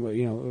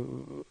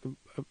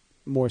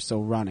 more so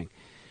running,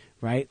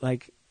 right?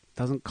 Like,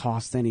 doesn't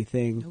cost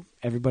anything. Nope.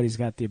 Everybody's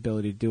got the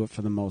ability to do it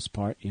for the most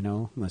part,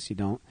 unless you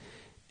don't.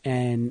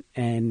 And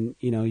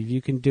if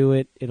you can do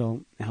it,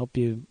 it'll help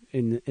you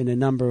in a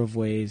number of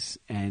ways.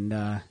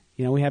 And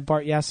we had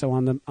Bart Yasso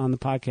on the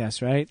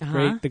podcast, right?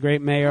 The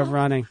great mayor of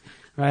running,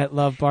 right?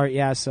 Love Bart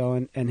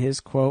Yasso, and his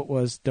quote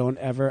was, "Don't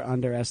ever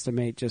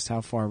underestimate just how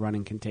far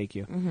running can take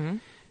you." Mm-hmm.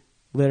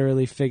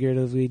 Literally,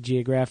 figuratively,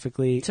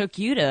 geographically. Took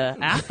you to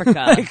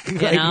Africa,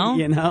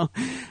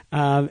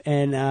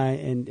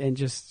 and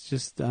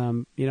just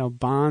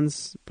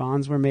bonds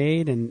were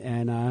made,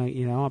 and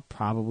I'll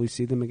probably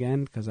see them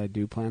again because I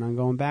do plan on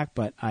going back.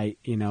 But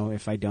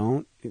if I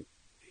don't,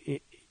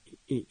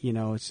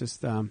 it's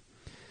just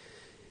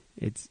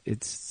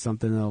it's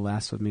something that'll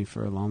last with me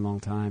for a long,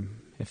 long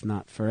time, if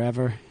not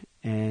forever.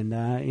 And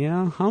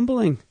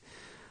humbling.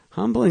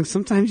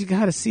 Sometimes you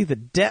got to see the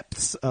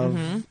depths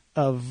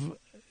of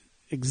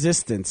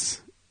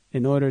existence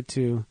in order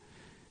to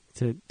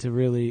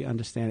really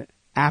understand it.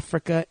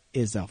 Africa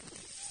is a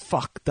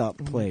fucked up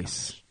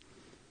place.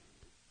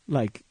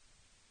 Like,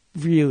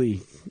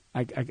 really,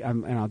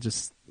 and I'll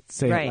just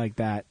say it like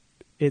that.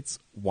 It's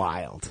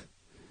wild,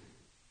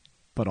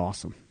 but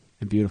awesome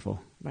and beautiful.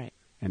 Right.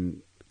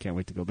 And can't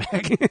wait to go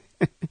back.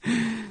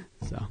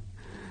 So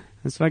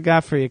that's what I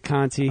got for you,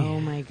 Conti. Oh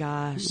my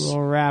gosh.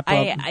 We'll wrap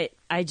up.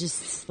 I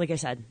just, like I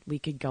said, we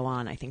could go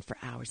on, I think, for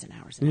hours and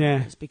hours and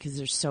hours because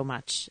there's so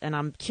much. And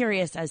I'm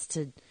curious as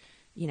to,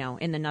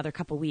 in another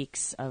couple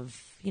weeks of,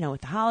 with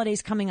the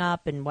holidays coming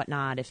up and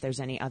whatnot, if there's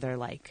any other,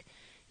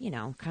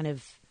 kind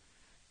of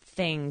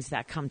things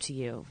that come to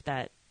you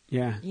that,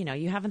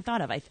 you haven't thought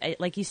of. I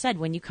like you said,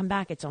 when you come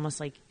back, it's almost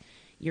like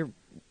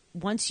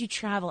once you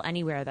travel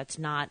anywhere that's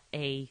not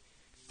a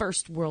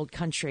first world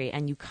country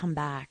and you come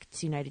back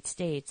to the United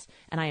States,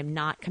 and I am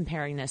not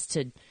comparing this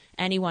to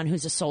anyone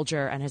who's a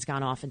soldier and has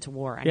gone off into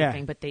war or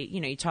anything, but they,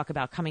 you talk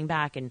about coming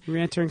back and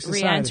re-entering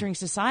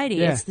society.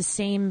 Yeah. It's the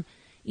same,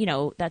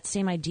 that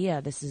same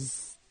idea. This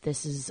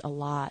is a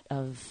lot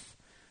of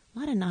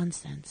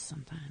nonsense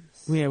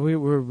sometimes. Yeah,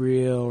 we're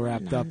real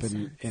wrapped up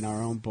in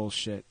our own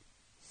bullshit.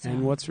 So.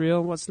 And what's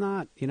real, what's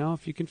not.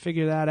 If you can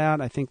figure that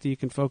out, I think that you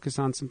can focus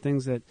on some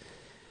things that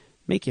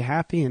make you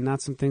happy and not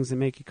some things that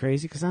make you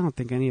crazy, because I don't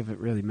think any of it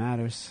really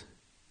matters.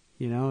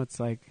 It's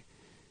like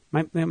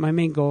my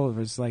main goal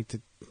was like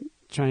to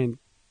try and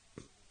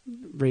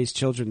raise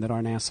children that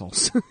aren't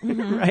assholes,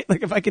 right?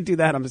 Like if I could do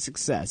that, I'm a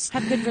success.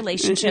 Have good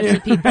relationships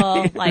with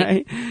people,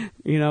 like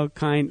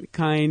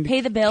kind,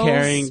 pay the bills,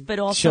 caring, but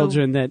also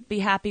children that be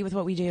happy with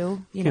what we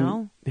do.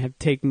 Have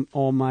taken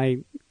all my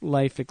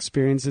life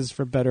experiences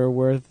for better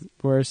or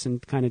worse,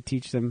 and kind of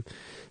teach them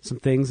some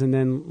things, and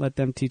then let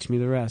them teach me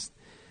the rest.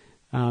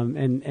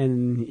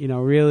 And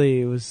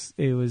really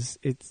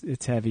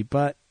it's heavy,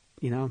 but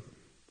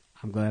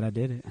I'm glad I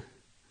did it.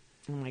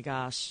 Oh my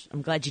gosh.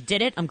 I'm glad you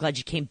did it. I'm glad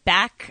you came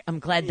back. I'm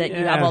glad that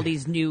you have all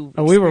these new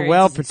we were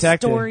well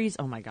protected. Stories.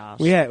 Oh my gosh.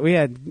 We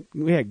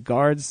had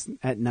guards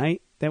at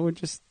night that were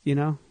just,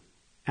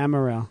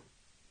 Amaral.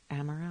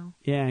 Amaro.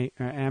 Yeah,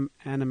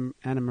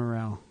 Anna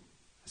Morel,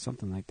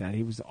 something like that.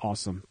 He was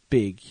awesome,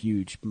 big,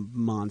 huge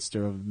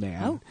monster of a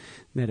man. Oh.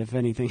 That if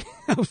anything,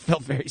 I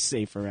felt very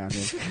safe around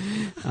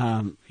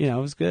him. It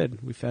was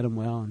good. We fed him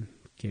well and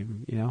gave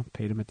him,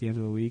 paid him at the end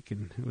of the week,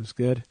 and it was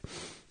good.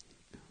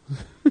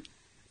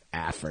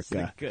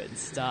 Africa, Good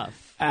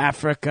stuff.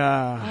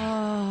 Africa.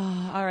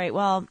 Oh, all right.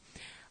 Well,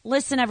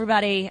 listen,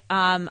 everybody.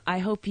 I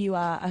hope you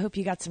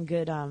got some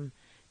good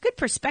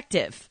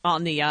perspective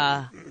on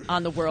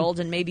the world,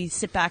 and maybe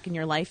sit back in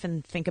your life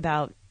and think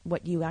about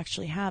what you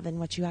actually have and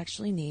what you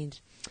actually need,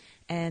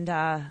 and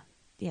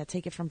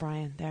take it from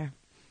Brian there.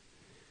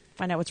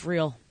 Find out what's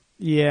real.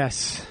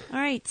 Yes. All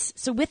right.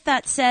 So with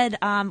that said,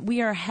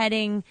 we are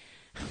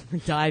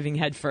diving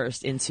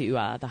headfirst into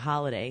the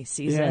holiday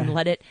season.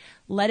 Yeah.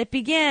 Let it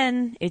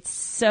begin. It's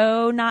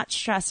so not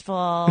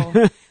stressful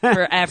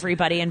for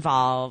everybody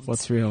involved.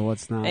 What's real?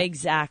 What's not?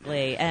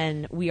 Exactly.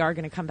 And we are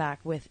going to come back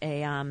with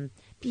a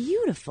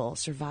beautiful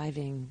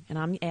surviving, and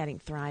I'm adding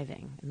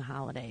thriving in the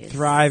holidays.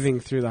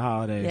 Thriving through the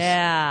holidays.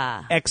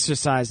 Yeah.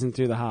 Exercising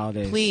through the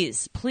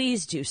holidays.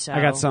 Please do so.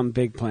 I got something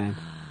big planned.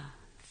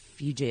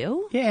 You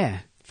do?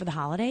 Yeah. For the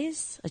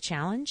holidays? A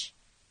challenge?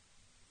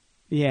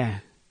 Yeah.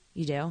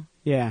 You do?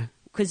 Yeah.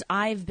 Because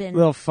I've been...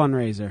 Little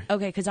fundraiser.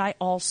 Okay, because I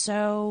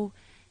also...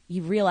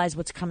 You realize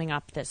what's coming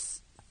up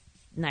this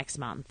next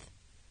month.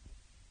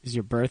 Is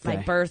your birthday.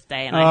 My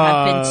birthday. And I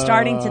have been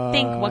starting to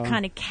think what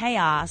kind of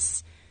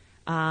chaos,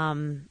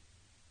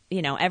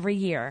 every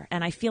year.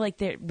 And I feel like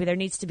there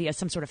needs to be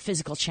some sort of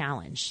physical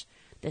challenge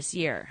this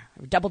year.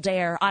 Double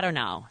dare. I don't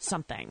know.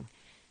 Something.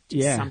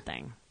 Just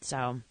something.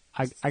 So...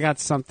 I got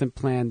something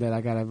planned that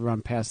I got to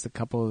run past a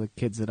couple of the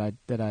kids that I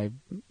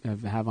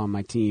have on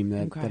my team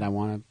that I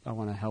want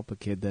to help a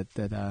kid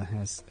that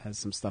has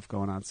some stuff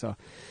going on. So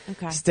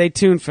stay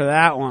tuned for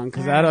that one,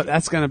 because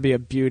that's going to be a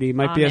beauty.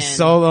 Might be a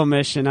solo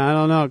mission. I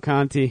don't know,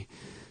 Conti.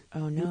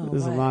 Oh no,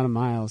 there's a lot of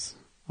miles.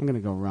 I'm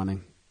going to go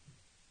running.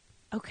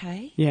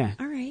 Okay. Yeah.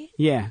 All right.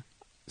 Yeah.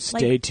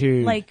 Stay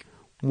tuned. Okay.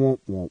 All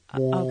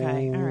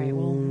right.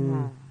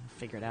 We'll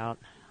figure it out.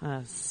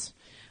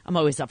 I'm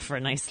always up for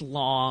a nice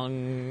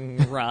long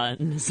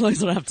run, as long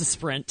as I don't have to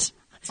sprint.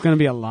 It's going to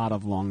be a lot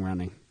of long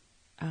running.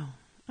 Oh,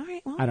 all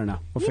right. Well, I don't know.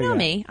 We'll you know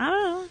me. I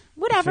don't know.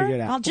 Whatever.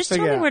 We'll I'll just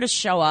tell me where to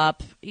show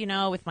up,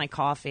 with my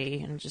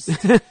coffee, and just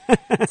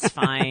it's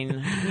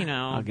fine.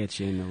 I'll get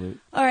you in the loop.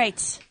 All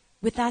right.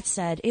 With that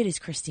said, it is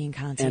Christine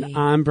Conti. And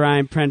I'm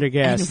Brian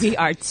Prendergast. And we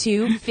are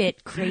Too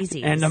Fit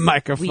Crazy. And the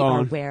microphone. We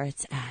are where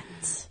it's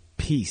at.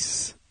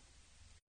 Peace.